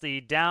press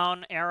the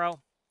down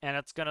arrow, and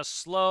it's going to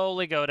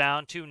slowly go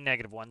down to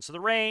 -1. So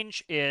the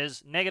range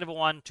is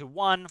 -1 to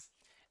 1.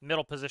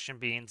 Middle position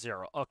being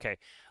 0. Okay,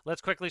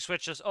 let's quickly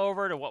switch this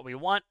over to what we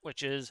want,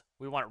 which is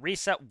we want it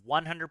reset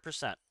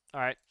 100%.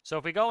 All right, so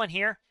if we go in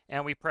here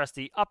and we press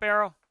the up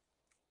arrow,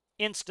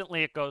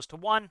 instantly it goes to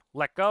 1,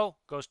 let go,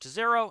 goes to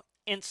 0,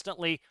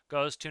 instantly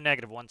goes to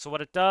 -1. So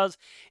what it does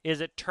is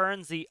it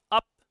turns the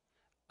up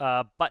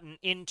button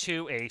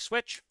into a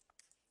switch,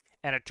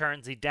 and it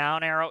turns the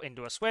down arrow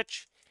into a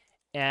switch,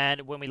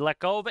 and when we let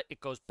go of it,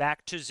 it goes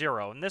back to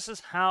 0. And this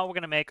is how we're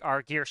going to make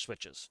our gear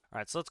switches. All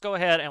right, so let's go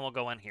ahead and we'll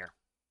go in here.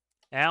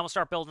 And we'll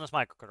start building this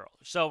microcontroller.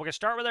 So we're going to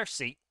start with our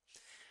seat.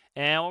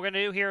 And what we're going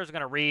to do here is we're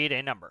going to read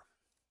a number.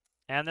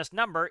 And this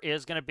number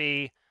is going to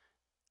be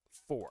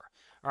 4.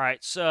 All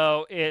right,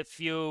 so if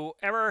you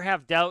ever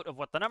have doubt of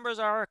what the numbers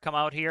are, come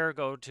out here,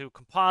 go to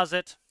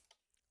Composite.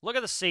 Look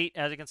at the seat.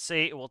 As you can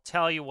see, it will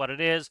tell you what it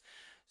is.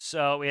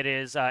 So it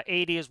is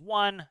 80 is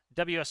 1,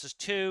 WS is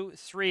 2,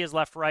 3 is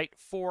left, right,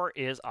 4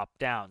 is up,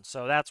 down.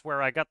 So that's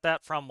where I got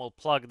that from. We'll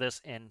plug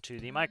this into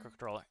the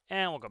microcontroller.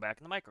 And we'll go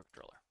back in the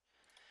microcontroller.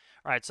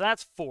 All right, so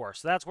that's 4.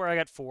 So that's where I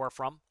got 4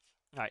 from.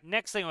 All right,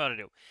 next thing we're going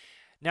to do.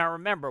 Now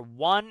remember,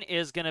 1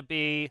 is going to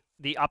be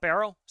the up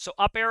arrow. So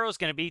up arrow is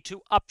going to be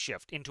to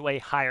upshift into a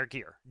higher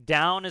gear.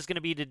 Down is going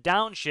to be to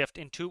downshift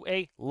into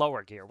a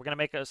lower gear. We're going to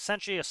make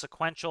essentially a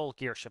sequential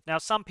gear shift. Now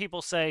some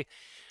people say,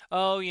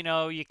 oh, you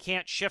know, you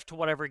can't shift to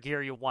whatever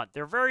gear you want.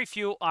 There are very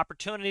few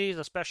opportunities,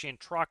 especially in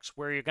trucks,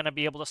 where you're going to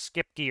be able to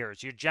skip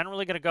gears. You're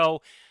generally going to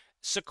go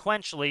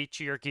sequentially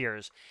to your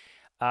gears.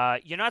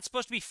 You're not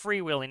supposed to be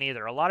freewheeling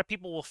either. A lot of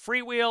people will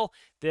freewheel.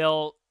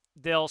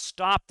 They'll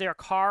stop their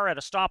car at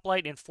a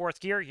stoplight in 4th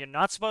gear. You're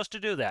not supposed to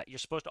do that. You're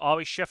supposed to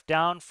always shift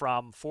down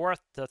from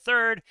 4th to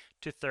 3rd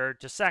to 3rd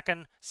to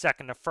 2nd,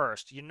 2nd to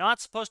 1st. You're not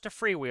supposed to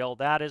freewheel.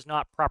 That is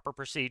not proper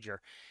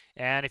procedure.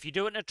 And if you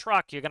do it in a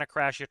truck, you're going to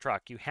crash your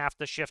truck. You have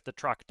to shift the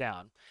truck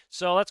down.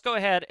 So let's go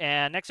ahead,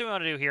 and next thing we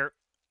want to do here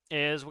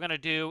is we're going to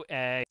do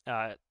a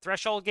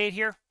threshold gate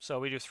here. So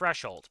we do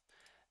threshold.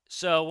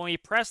 So when we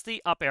press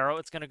the up arrow,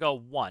 it's going to go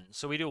 1.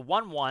 So we do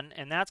 1, 1,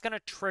 and that's going to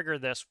trigger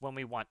this when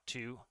we want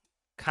to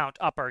count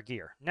up our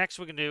gear. Next,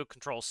 we're going to do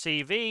Control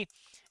CV,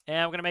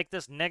 and we're going to make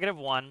this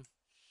 -1,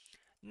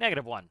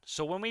 -1.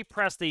 So when we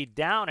press the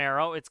down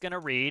arrow, it's going to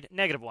read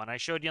 -1. I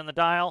showed you on the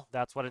dial.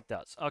 That's what it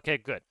does. Okay,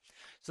 good.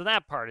 So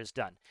that part is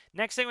done.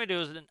 Next thing we do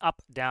is an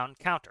up-down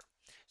counter.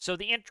 So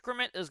the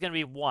increment is going to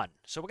be 1.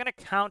 So we're going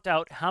to count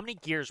out how many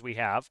gears we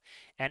have,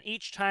 and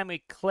each time we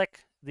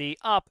click the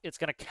up, it's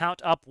going to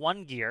count up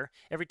 1 gear.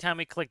 Every time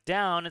we click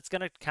down, it's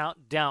going to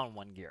count down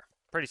 1 gear.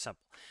 Pretty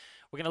simple.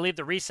 We're going to leave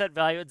the reset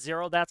value at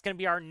 0. That's going to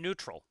be our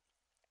neutral.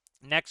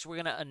 Next, we're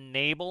going to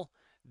enable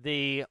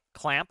the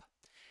clamp,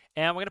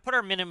 and we're going to put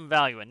our minimum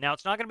value in. Now,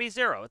 it's not going to be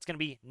 0. It's going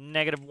to be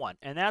 -1,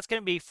 and that's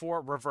going to be for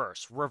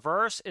reverse.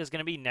 Reverse is going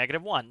to be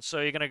 -1.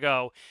 So you're going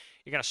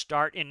to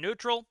start in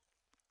neutral.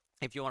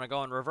 If you want to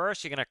go in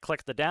reverse, you're going to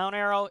click the down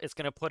arrow. It's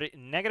going to put it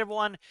in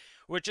 -1,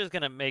 which is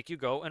going to make you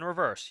go in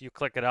reverse. You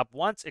click it up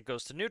once, it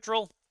goes to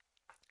neutral.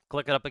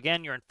 Click it up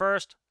again, you're in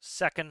first,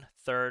 second,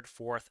 third,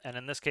 fourth, and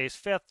in this case,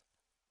 fifth.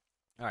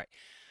 All right,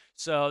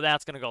 so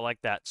that's going to go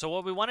like that. So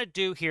what we want to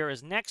do here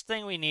is next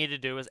thing we need to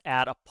do is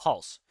add a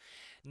pulse.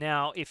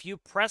 Now, if you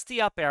press the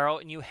up arrow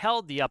and you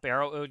held the up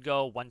arrow, it would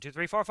go 1, 2,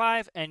 3, 4,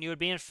 5, and you would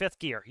be in fifth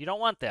gear. You don't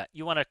want that.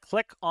 You want to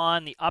click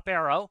on the up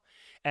arrow,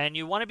 and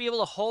you want to be able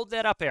to hold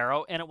that up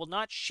arrow, and it will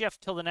not shift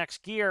till the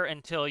next gear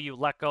until you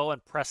let go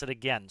and press it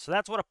again. So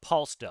that's what a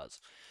pulse does.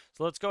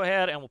 So let's go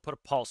ahead and we'll put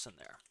a pulse in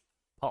there.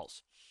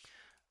 Pulse.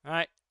 All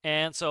right,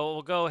 and so what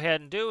we'll go ahead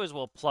and do is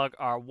we'll plug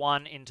our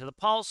 1 into the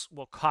pulse.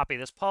 We'll copy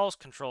this pulse,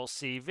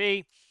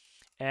 Control-CV,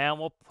 and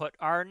we'll put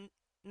our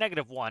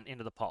 -1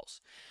 into the pulse.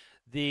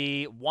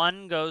 The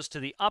 1 goes to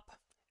the up,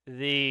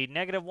 the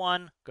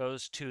 -1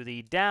 goes to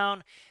the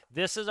down.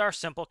 This is our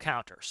simple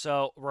counter.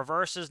 So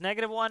reverse is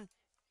 -1.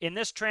 In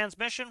this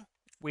transmission,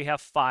 we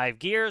have 5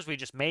 gears. We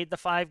just made the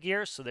 5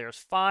 gears, so there's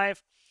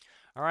 5.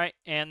 All right,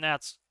 and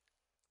that's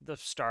the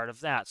start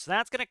of that. So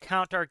that's going to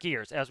count our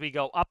gears. As we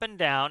go up and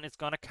down, it's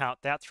going to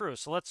count that through.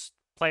 So let's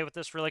play with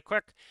this really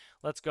quick.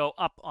 Let's go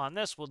up on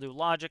this. We'll do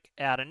logic,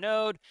 add a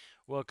node.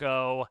 We'll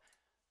go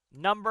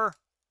number,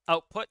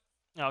 output.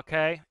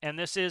 Okay, and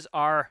this is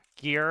our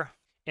gear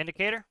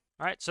indicator.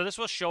 All right, so this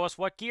will show us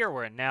what gear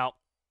we're in. Now,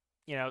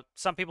 you know,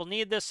 some people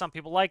need this, some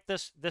people like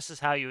this. This is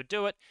how you would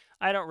do it.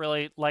 I don't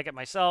really like it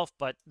myself,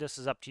 but this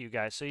is up to you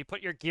guys. So you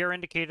put your gear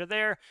indicator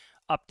there,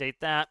 update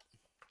that.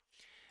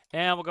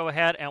 And we'll go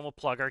ahead and we'll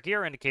plug our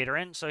gear indicator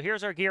in. So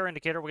here's our gear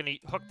indicator. We're going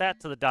to hook that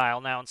to the dial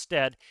now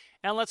instead.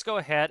 And let's go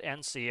ahead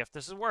and see if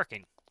this is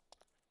working.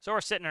 So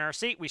we're sitting in our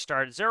seat. We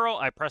start at 0.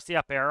 I press the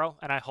up arrow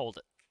and I hold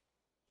it.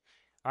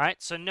 All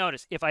right, so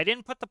notice, if I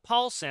didn't put the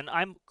pulse in,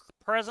 I'm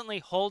presently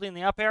holding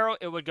the up arrow,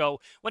 it would go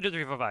 1, 2,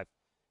 3, 4, 5.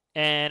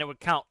 And it would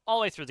count all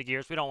the way through the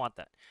gears. We don't want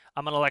that.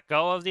 I'm going to let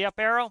go of the up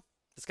arrow.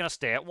 It's going to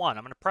stay at 1.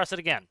 I'm going to press it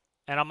again,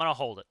 and I'm going to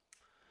hold it.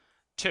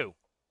 2.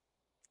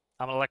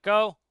 I'm going to let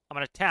go. I'm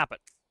going to tap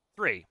it.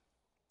 3.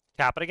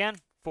 Tap it again.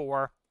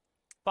 4.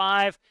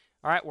 5.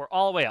 All right, we're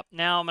all the way up.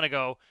 Now I'm going to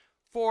go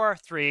 4,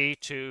 3,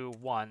 2,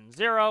 1,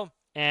 0.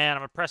 And I'm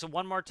going to press it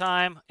one more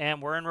time,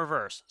 and we're in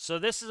reverse. So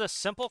this is a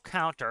simple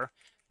counter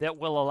that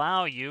will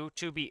allow you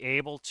to be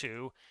able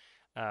to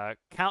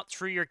count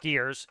through your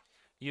gears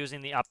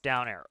using the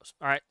up-down arrows.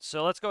 All right,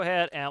 so let's go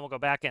ahead and we'll go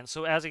back in.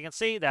 So as you can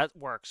see, that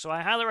works. So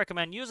I highly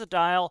recommend use a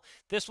dial.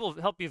 This will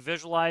help you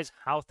visualize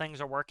how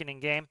things are working in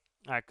game.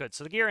 All right, good.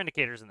 So the gear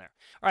indicator's in there.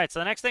 All right, so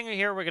the next thing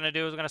here we're going to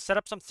do is we're going to set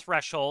up some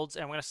thresholds,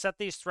 and we're going to set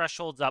these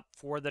thresholds up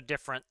for the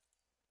different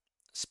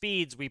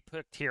speeds we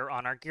picked here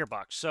on our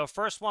gearbox. So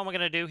first one we're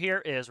going to do here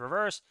is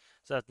reverse.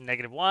 So that's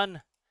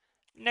 -1,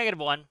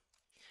 -1.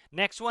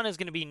 Next one is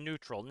going to be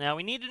neutral. Now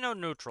we need to know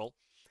neutral,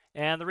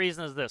 and the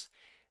reason is this.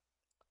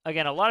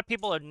 Again, a lot of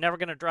people are never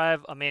going to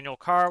drive a manual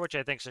car, which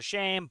I think is a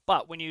shame,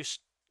 but when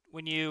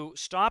you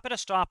stop at a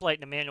stoplight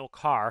in a manual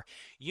car,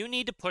 you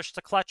need to push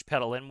the clutch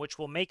pedal in, which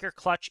will make your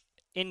clutch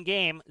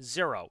in-game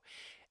 0.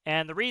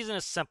 And the reason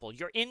is simple.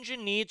 Your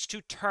engine needs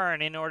to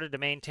turn in order to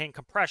maintain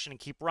compression and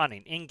keep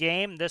running.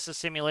 In-game, this is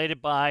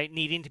simulated by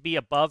needing to be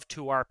above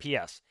 2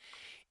 RPS.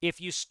 If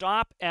you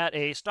stop at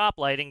a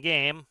stoplight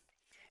in-game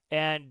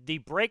and the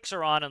brakes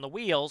are on the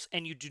wheels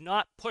and you do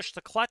not push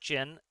the clutch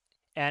in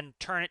and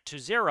turn it to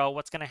 0,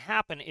 what's going to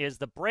happen is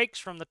the brakes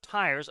from the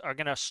tires are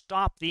going to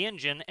stop the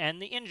engine and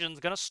the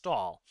engine's going to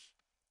stall.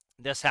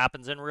 This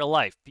happens in real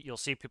life. You'll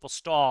see people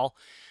stall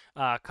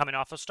coming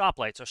off of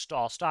stoplights or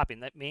stall stopping.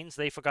 That means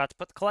they forgot to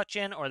put the clutch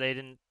in, or they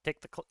didn't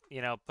take the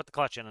put the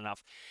clutch in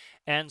enough.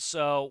 And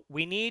so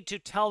we need to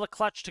tell the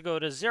clutch to go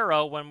to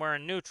 0 when we're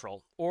in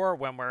neutral or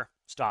when we're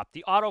stopped.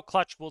 The auto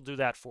clutch will do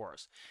that for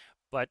us.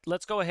 But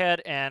let's go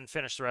ahead and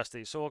finish the rest of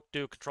these. So we'll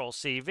do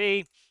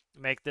Control-CV,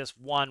 make this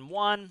 1,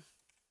 1.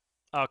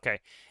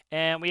 Okay,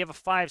 and we have a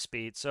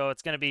 5-speed, so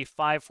it's going to be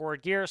 5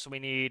 forward gears, so we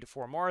need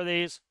 4 more of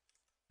these.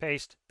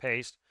 Paste,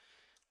 paste,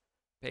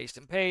 paste,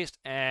 and paste,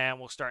 and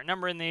we'll start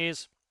numbering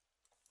these.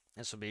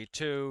 This will be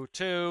 2,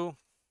 2,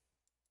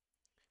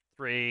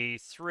 3,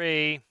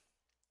 3,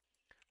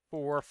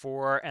 4,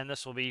 4, and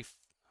this will be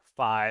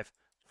 5,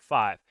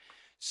 5.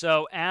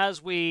 So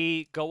as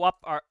we go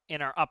up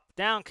in our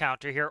up-down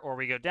counter here, or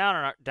we go down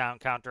in our down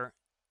counter,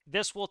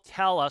 this will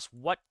tell us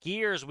what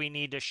gears we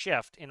need to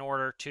shift in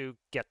order to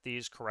get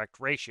these correct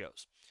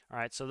ratios. All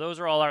right, so those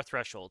are all our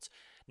thresholds.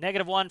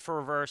 -1 for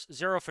reverse,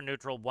 0 for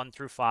neutral, 1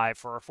 through 5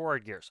 for our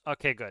forward gears.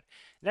 Okay, good.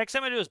 Next thing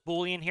I'm going to do is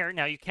Boolean here.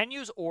 Now, you can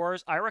use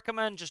ORs. I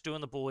recommend just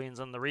doing the Booleans,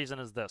 and the reason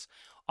is this.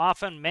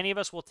 Often, many of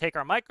us will take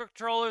our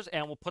microcontrollers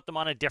and we'll put them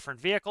on a different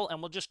vehicle,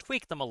 and we'll just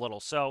tweak them a little.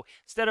 So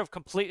instead of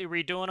completely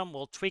redoing them,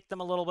 we'll tweak them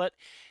a little bit.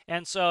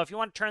 And so if you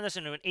want to turn this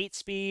into an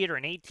 8-speed or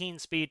an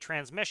 18-speed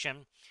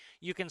transmission,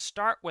 you can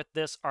start with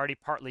this already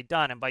partly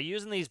done. And by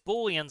using these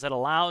Booleans, it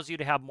allows you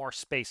to have more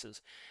spaces.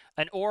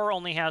 An OR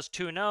only has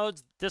 2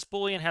 nodes. This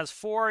Boolean has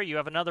 4. You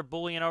have another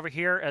Boolean over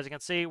here, as you can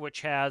see,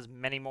 which has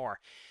many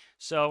more.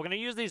 So we're going to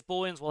use these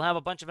Booleans. We'll have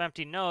a bunch of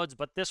empty nodes,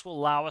 but this will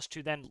allow us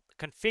to then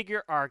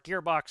configure our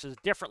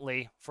gearboxes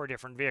differently for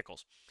different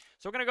vehicles.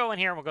 So we're going to go in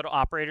here and we'll go to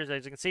operators.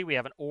 As you can see, we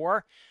have an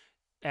OR,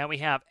 and we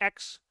have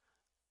X,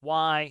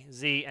 Y,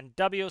 Z, and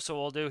W. So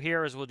what we'll do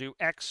here is we'll do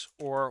X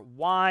or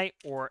Y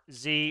or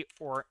Z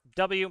or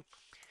W.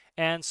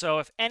 And so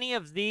if any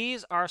of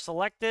these are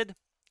selected,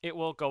 it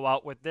will go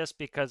out with this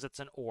because it's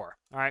an OR.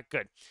 All right,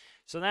 good.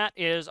 So that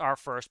is our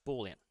first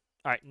Boolean.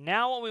 All right,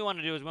 now what we want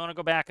to do is we want to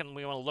go back and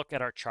we want to look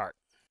at our chart.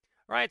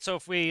 All right, so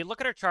if we look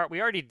at our chart, we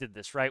already did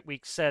this, right?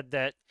 We said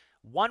that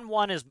 1,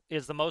 1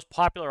 is the most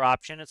popular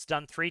option. It's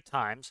done 3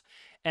 times.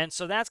 And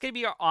so that's going to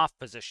be our off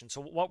position.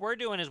 So what we're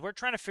doing is we're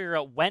trying to figure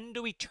out when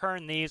do we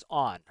turn these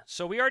on.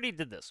 So we already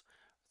did this.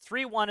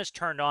 3, 1 is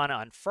turned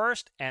on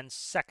first and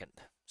second.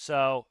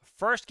 So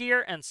first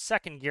gear and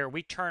second gear,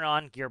 we turn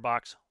on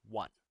gearbox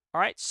 1. All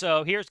right,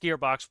 so here's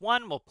gearbox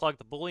 1. We'll plug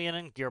the Boolean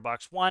in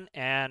gearbox 1.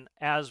 And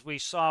as we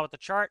saw with the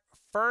chart,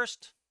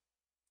 first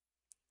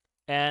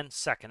and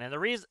second. And the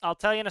reason, I'll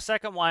tell you in a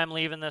second why I'm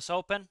leaving this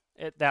open.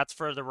 That's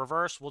for the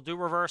reverse. We'll do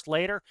reverse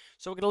later.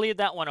 So we're going to leave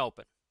that one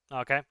open.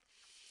 Okay,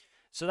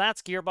 so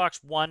that's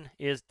gearbox 1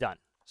 is done.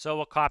 So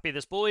we'll copy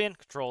this Boolean,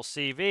 Control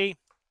CV.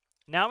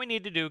 Now we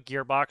need to do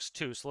gearbox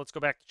 2. So let's go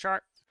back to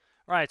chart.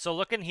 All right, so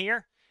looking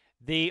here,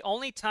 the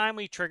only time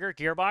we trigger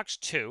gearbox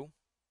 2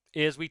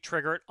 is we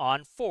trigger it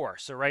on 4.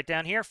 So right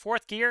down here,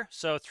 4th gear.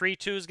 So 3,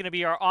 2 is going to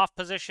be our off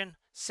position.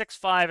 6,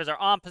 5 is our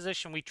on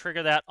position. We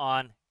trigger that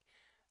on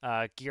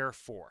gear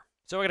 4.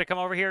 So we're going to come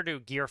over here to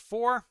gear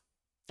 4,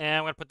 and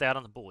I'm going to put that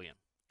on the Boolean.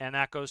 And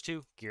that goes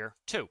to gear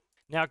 2.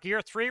 Now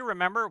gear 3,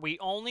 remember, we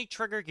only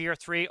trigger gear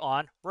 3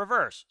 on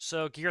reverse.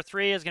 So gear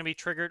 3 is going to be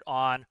triggered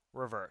on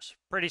reverse.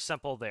 Pretty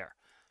simple there.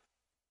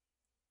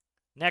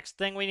 Next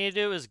thing we need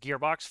to do is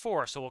gearbox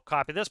 4. So we'll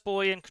copy this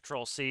Boolean,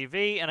 Control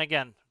CV. And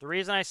again, the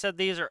reason I said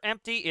these are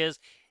empty is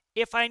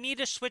if I need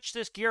to switch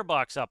this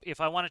gearbox up, if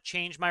I want to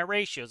change my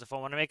ratios, if I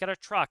want to make it a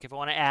truck, if I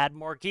want to add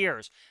more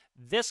gears,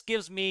 this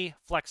gives me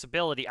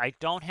flexibility. I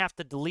don't have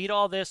to delete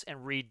all this and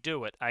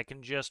redo it. I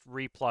can just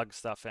replug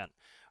stuff in.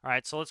 All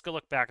right, so let's go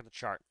look back at the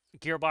chart.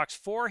 Gearbox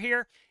 4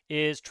 here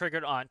is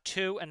triggered on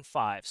 2 and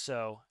 5.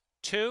 So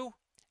 2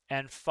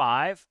 and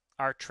 5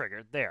 are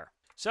triggered there.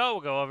 So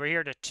we'll go over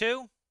here to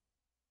 2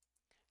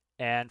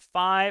 and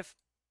 5,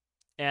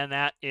 and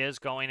that is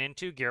going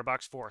into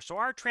gearbox 4. So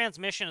our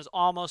transmission is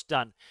almost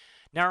done.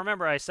 Now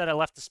remember, I said I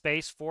left the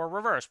space for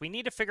reverse. We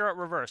need to figure out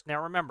reverse.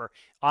 Now remember,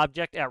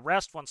 object at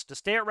rest wants to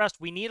stay at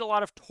rest. We need a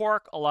lot of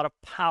torque, a lot of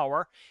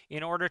power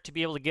in order to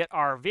be able to get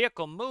our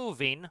vehicle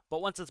moving.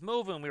 But once it's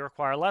moving, we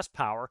require less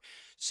power.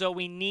 So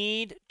we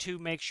need to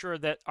make sure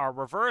that our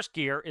reverse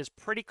gear is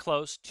pretty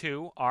close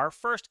to our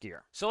first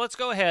gear. So let's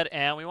go ahead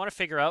and we want to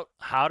figure out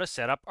how to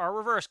set up our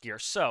reverse gear.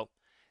 So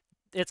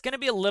it's going to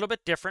be a little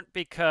bit different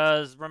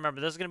because,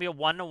 remember, this is going to be a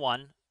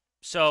 1-to-1.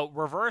 So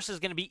reverse is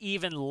going to be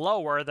even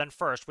lower than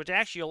first, which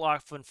actually you'll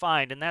often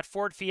find. In that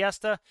Ford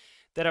Fiesta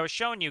that I was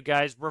showing you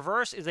guys,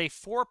 reverse is a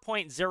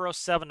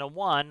 4.07 to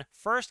 1.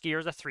 First gear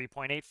is a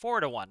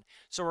 3.84 to 1.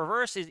 So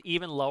reverse is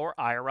even lower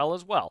IRL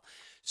as well.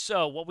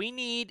 So what we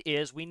need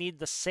is we need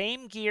the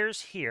same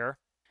gears here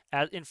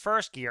as in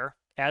first gear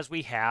as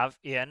we have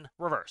in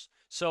reverse.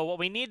 So what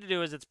we need to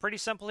do is it's pretty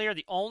simple here.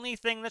 The only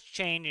thing that's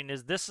changing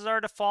is this is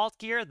our default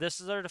gear, this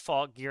is our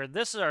default gear,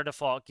 this is our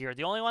default gear.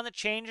 The only one that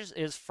changes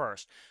is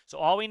first. So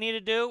all we need to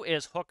do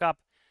is hook up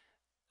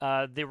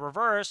the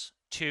reverse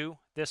to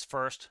this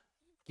first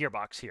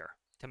gearbox here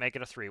to make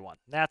it a 3-1.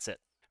 That's it.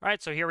 All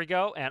right, so here we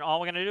go. And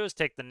all we're going to do is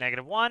take the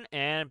 -1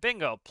 and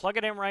bingo, plug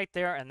it in right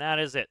there, and that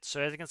is it.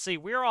 So as you can see,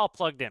 we're all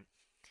plugged in.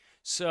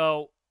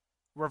 So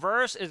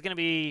reverse is going to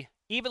be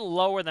even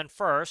lower than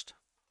first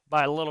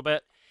by a little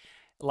bit,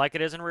 like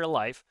it is in real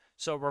life.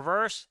 So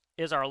reverse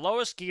is our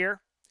lowest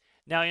gear.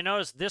 Now you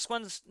notice this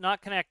one's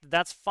not connected.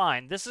 That's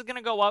fine. This is going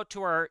to go out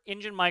to our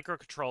engine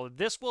microcontroller.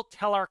 This will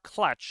tell our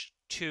clutch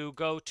to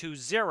go to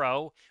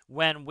 0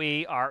 when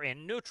we are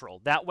in neutral.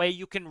 That way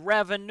you can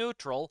rev in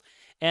neutral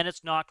and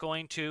it's not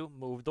going to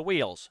move the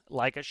wheels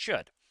like it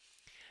should.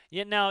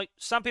 Yet now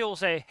some people will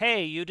say,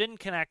 hey, you didn't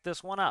connect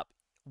this one up.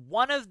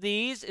 One of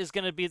these is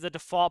going to be the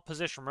default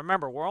position.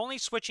 Remember, we're only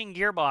switching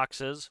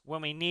gearboxes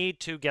when we need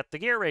to get the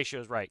gear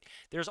ratios right.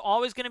 There's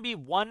always going to be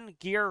one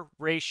gear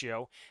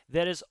ratio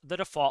that is the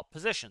default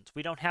positions.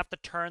 We don't have to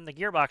turn the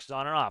gearboxes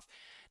on and off.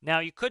 Now,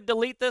 you could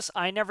delete this.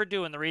 I never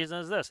do, and the reason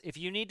is this. If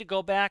you need to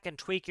go back and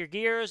tweak your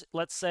gears,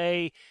 let's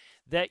say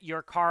that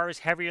your car is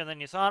heavier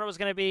than you thought it was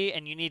going to be,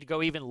 and you need to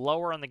go even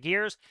lower on the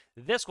gears,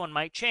 this one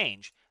might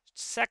change.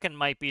 Second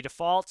might be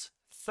default.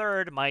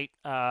 Third might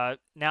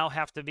now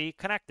have to be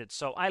connected.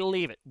 So I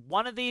leave it.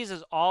 One of these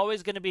is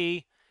always going to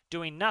be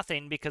doing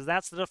nothing because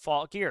that's the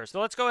default gear. So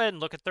let's go ahead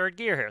and look at third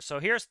gear here. So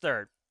here's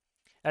third.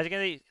 As you can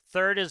see,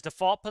 third is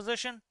default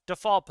position,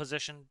 default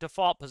position,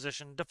 default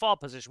position, default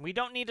position. We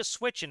don't need to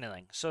switch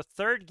anything. So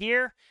third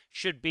gear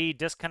should be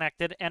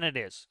disconnected, and it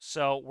is.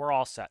 So we're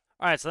all set.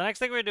 All right, so the next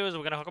thing we're going to do is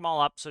we're going to hook them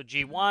all up. So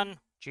G1,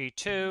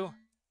 G2,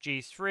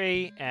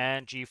 G3,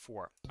 and G4.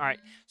 All right,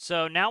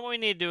 so now what we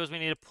need to do is we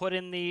need to put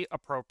in the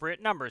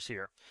appropriate numbers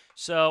here.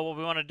 So what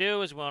we want to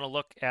do is we want to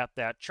look at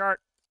that chart.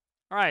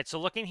 All right, so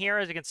looking here,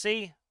 as you can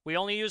see, we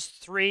only use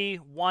 3,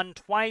 1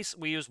 twice.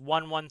 We use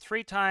 1, 1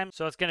 3 times.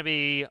 So it's going to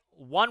be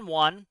 1,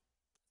 1,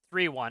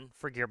 3, 1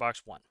 for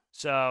gearbox 1.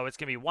 So it's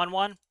going to be 1,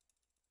 1,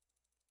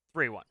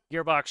 3, 1.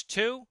 Gearbox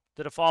 2,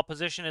 the default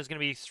position is going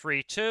to be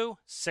 3, 2,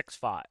 6,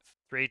 5.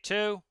 3,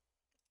 2,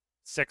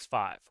 6,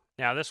 5.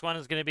 Now this one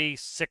is going to be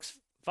 6,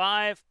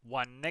 5,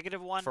 1,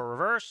 negative 1 for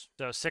reverse.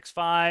 So 6,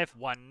 5,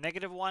 1,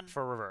 negative 1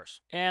 for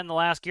reverse. And the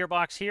last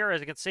gearbox here,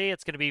 as you can see,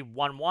 it's going to be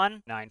 1,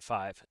 1, 9,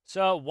 5.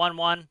 So 1,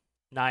 1,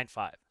 9,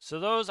 5. So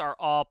those are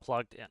all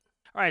plugged in.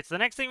 All right, so the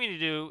next thing we need to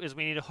do is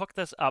we need to hook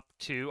this up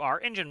to our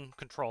engine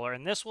controller,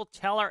 and this will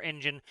tell our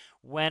engine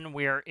when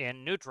we're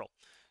in neutral.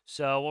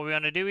 So what we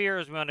want to do here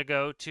is we want to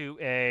go to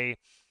a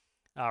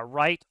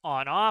right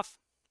on off,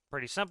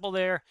 pretty simple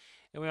there,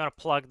 and we want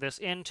to plug this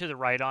into the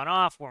right on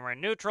off when we're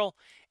in neutral,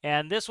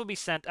 and this will be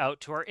sent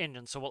out to our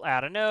engine. So we'll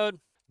add a node,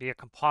 be a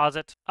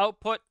composite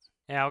output,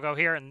 and I'll go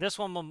here, and this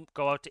one will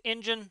go out to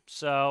engine,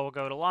 so we'll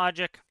go to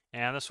logic,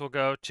 and this will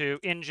go to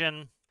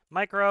engine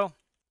micro,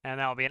 and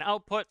that will be an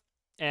output.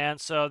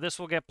 And so this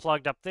will get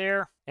plugged up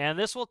there, and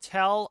this will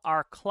tell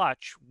our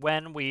clutch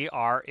when we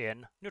are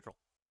in neutral.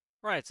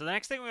 Right, so the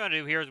next thing we want to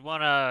do here is we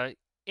want to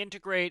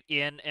integrate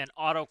in an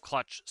auto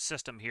clutch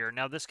system here.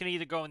 Now this can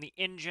either go in the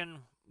engine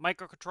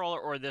microcontroller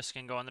or this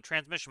can go in the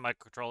transmission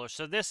microcontroller.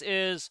 So this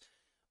is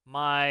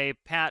my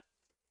PAT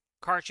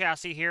car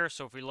chassis here.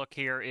 So if we look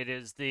here, it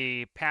is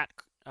the PAT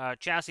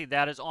chassis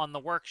that is on the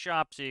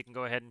workshop, so you can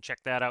go ahead and check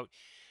that out.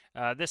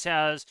 This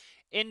has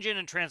engine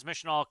and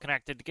transmission all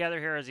connected together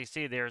here. As you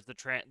see, there's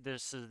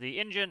this is the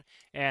engine,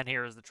 and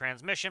here is the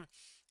transmission.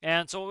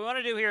 And so what we want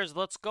to do here is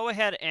let's go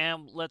ahead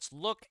and let's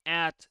look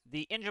at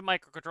the engine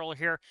microcontroller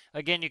here.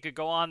 Again, you could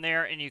go on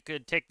there and you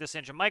could take this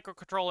engine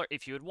microcontroller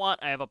if you would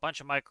want. I have a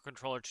bunch of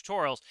microcontroller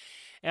tutorials.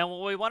 And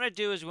what we want to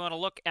do is we want to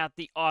look at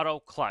the auto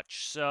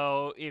clutch.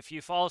 So if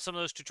you follow some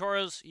of those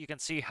tutorials, you can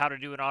see how to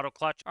do an auto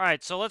clutch. All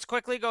right, so let's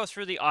quickly go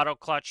through the auto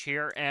clutch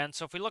here. And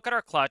so if we look at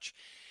our clutch,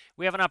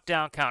 we have an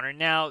up-down counter.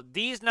 Now,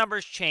 these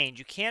numbers change.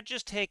 You can't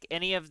just take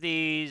any of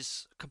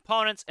these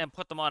components and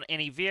put them on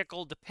any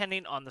vehicle,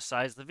 depending on the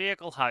size of the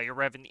vehicle, how you're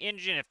revving the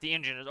engine. If the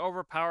engine is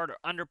overpowered or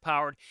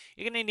underpowered,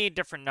 you're going to need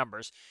different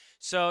numbers.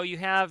 So you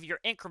have your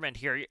increment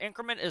here. Your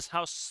increment is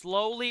how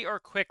slowly or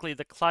quickly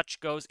the clutch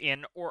goes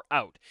in or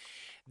out.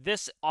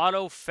 This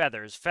auto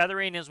feathers.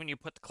 Feathering is when you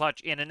put the clutch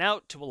in and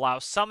out to allow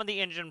some of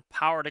the engine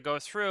power to go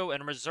through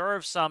and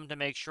reserve some to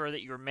make sure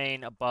that you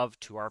remain above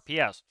 2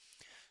 RPS.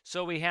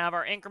 So we have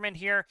our increment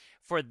here.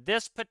 For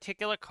this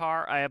particular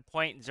car, I have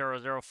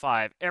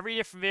 0.005. Every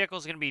different vehicle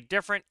is going to be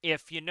different.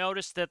 If you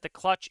notice that the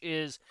clutch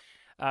is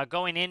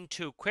going in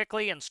too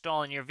quickly and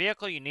stalling your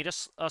vehicle, you need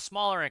a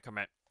smaller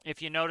increment.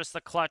 If you notice the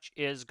clutch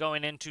is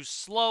going in too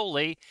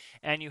slowly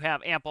and you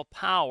have ample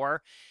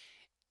power,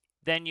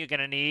 then you're going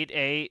to need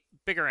a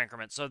bigger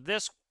increment. So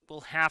this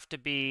will have to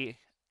be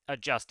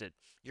adjusted.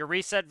 Your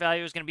reset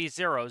value is going to be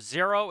 0.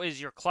 0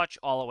 is your clutch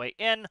all the way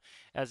in,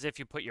 as if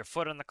you put your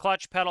foot on the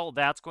clutch pedal.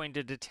 That's going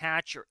to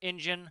detach your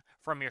engine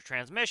from your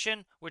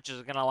transmission, which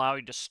is going to allow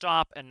you to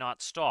stop and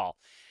not stall.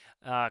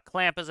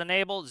 Clamp is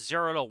enabled,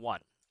 0 to 1.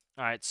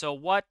 All right, so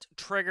what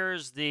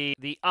triggers the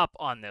up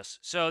on this?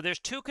 So there's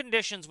two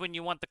conditions when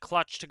you want the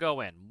clutch to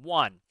go in.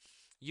 One,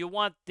 you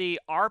want the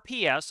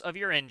RPS of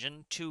your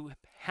engine to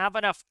have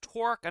enough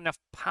torque, enough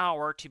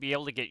power to be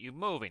able to get you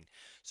moving.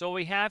 So what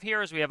we have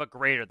here is we have a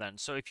greater than.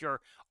 So if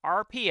your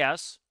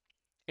RPS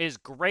is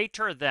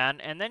greater than,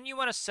 and then you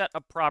want to set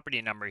a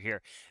property number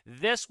here.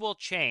 This will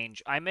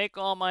change. I make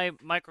all my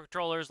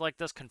microcontrollers like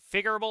this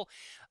configurable.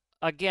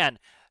 Again,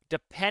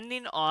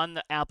 depending on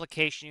the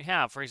application you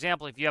have. For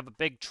example, if you have a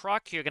big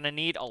truck, you're going to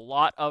need a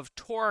lot of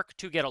torque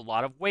to get a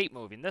lot of weight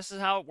moving. This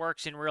is how it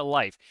works in real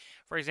life.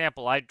 For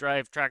example, I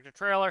drive tractor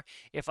trailer.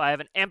 If I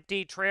have an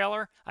empty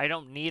trailer, I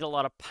don't need a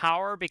lot of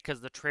power because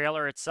the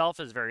trailer itself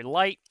is very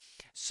light.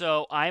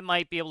 So I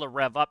might be able to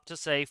rev up to,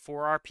 say,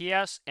 4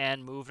 RPS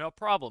and move no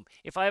problem.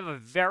 If I have a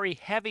very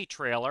heavy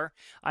trailer,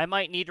 I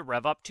might need to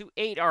rev up to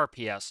 8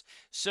 RPS.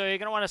 So you're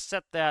going to want to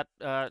set that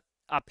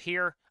up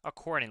here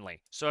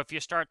accordingly. So if you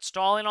start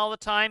stalling all the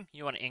time,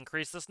 you want to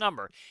increase this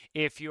number.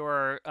 If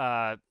you're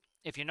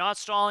not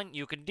stalling,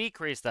 you can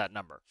decrease that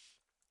number.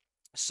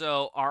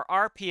 So our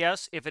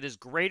RPS, if it is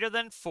greater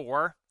than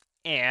 4,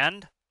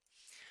 and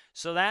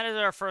so that is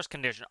our first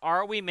condition.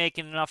 Are we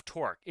making enough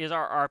torque? Is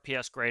our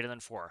RPS greater than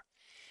 4?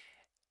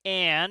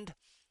 And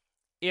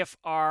if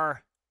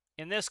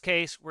in this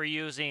case, we're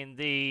using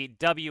the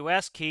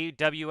WS key.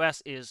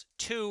 WS is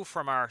 2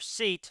 from our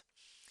seat.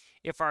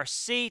 If our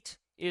seat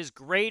is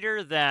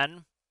greater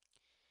than,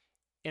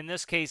 in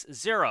this case,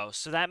 0.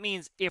 So that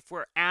means if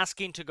we're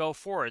asking to go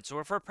forward. So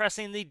if we're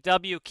pressing the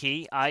W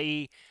key,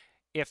 i.e.,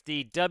 if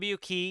the W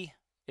key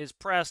is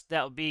pressed,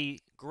 that would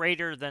be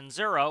greater than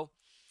 0.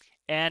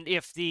 And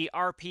if the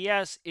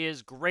RPS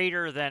is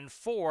greater than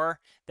 4,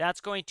 that's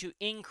going to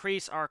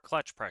increase our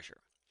clutch pressure.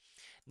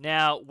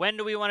 Now, when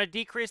do we want to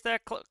decrease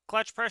that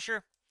clutch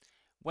pressure?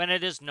 When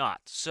it is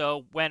not.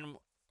 So when,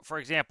 for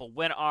example,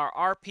 when our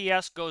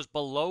RPS goes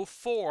below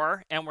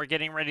 4 and we're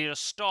getting ready to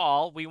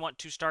stall, we want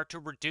to start to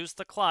reduce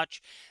the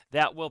clutch.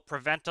 That will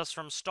prevent us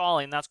from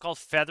stalling. That's called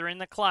feathering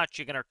the clutch.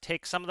 You're going to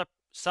take some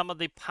of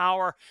the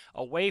power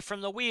away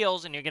from the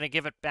wheels and you're going to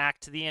give it back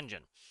to the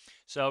engine.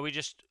 So we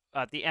just,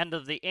 at the end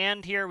of the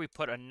and here, we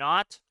put a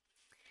not,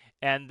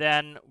 and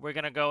then we're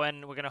going to go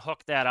in, we're going to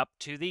hook that up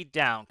to the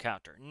down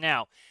counter.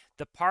 Now,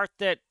 the part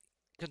that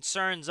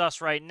concerns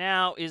us right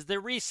now is the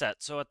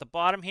reset. So at the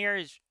bottom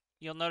here,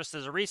 you'll notice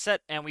there's a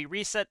reset, and we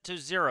reset to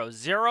 0.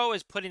 0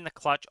 is putting the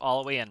clutch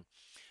all the way in.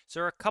 So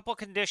there are a couple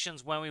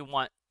conditions when we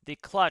want the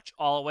clutch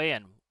all the way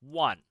in.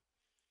 1,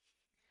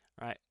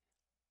 right?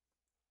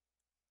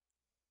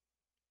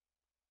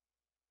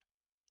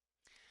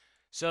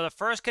 So the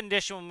first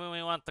condition when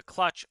we want the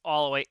clutch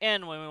all the way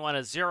in, when we want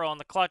a 0 on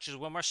the clutch, is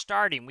when we're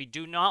starting. We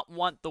do not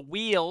want the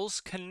wheels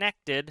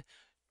connected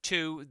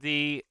to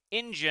the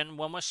engine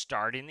when we're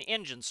starting the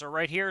engine. So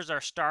right here is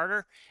our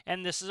starter,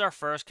 and this is our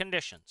first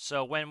condition.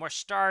 So when we're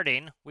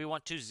starting, we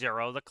want to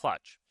 0 the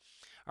clutch.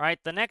 All right,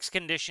 the next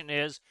condition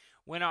is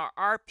when our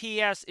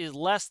RPS is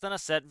less than a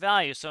set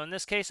value. So in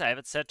this case, I have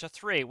it set to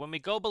 3. When we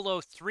go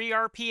below 3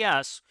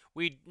 RPS,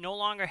 we no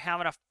longer have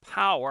enough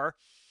power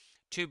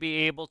to be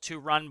able to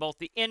run both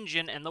the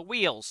engine and the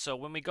wheels. So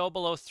when we go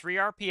below 3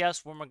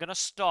 RPS, when we're going to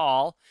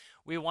stall,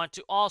 we want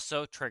to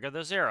also trigger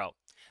the 0.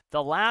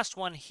 The last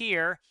one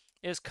here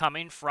is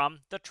coming from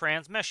the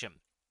transmission.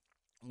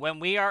 When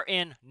we are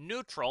in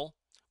neutral,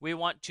 we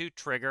want to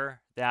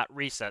trigger that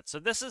reset. So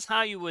this is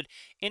how you would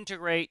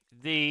integrate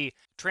the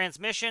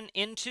transmission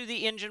into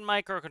the engine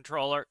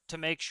microcontroller to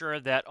make sure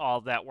that all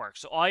that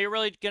works. So all you're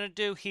really going to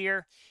do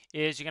here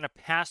is you're going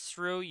to pass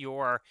through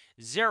your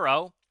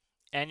 0,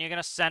 and you're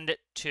going to send it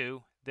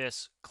to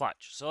this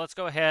clutch. So let's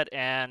go ahead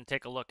and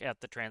take a look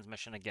at the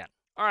transmission again.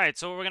 All right,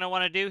 so what we're going to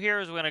want to do here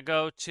is we're going to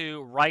go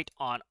to right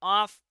on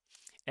off,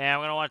 and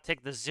we're going to want to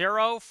take the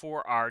 0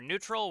 for our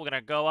neutral. We're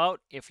going to go out.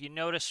 If you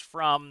notice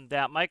from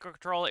that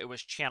microcontroller, it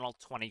was channel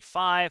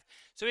 25.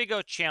 So we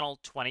go channel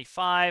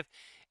 25,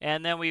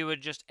 and then we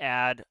would just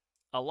add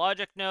a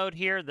logic node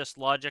here. This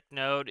logic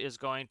node is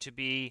going to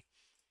be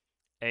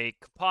a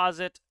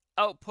composite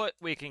output.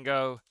 We can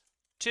go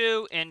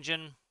to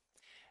engine,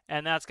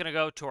 and that's going to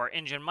go to our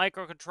engine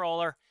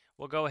microcontroller.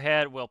 We'll go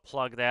ahead, we'll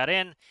plug that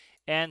in.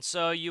 And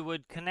so you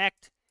would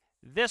connect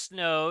this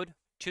node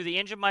to the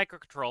engine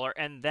microcontroller,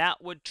 and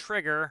that would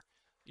trigger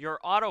your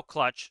auto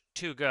clutch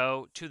to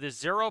go to the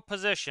 0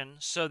 position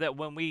so that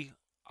when we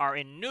are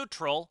in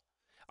neutral,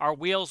 our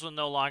wheels will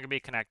no longer be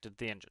connected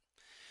to the engine.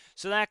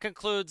 So that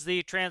concludes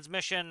the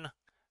transmission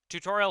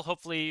tutorial.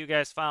 Hopefully you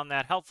guys found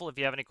that helpful. If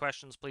you have any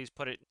questions, please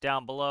put it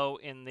down below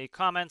in the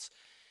comments.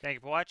 Thank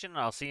you for watching, and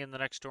I'll see you in the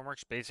next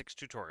Stormworks Basics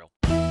tutorial.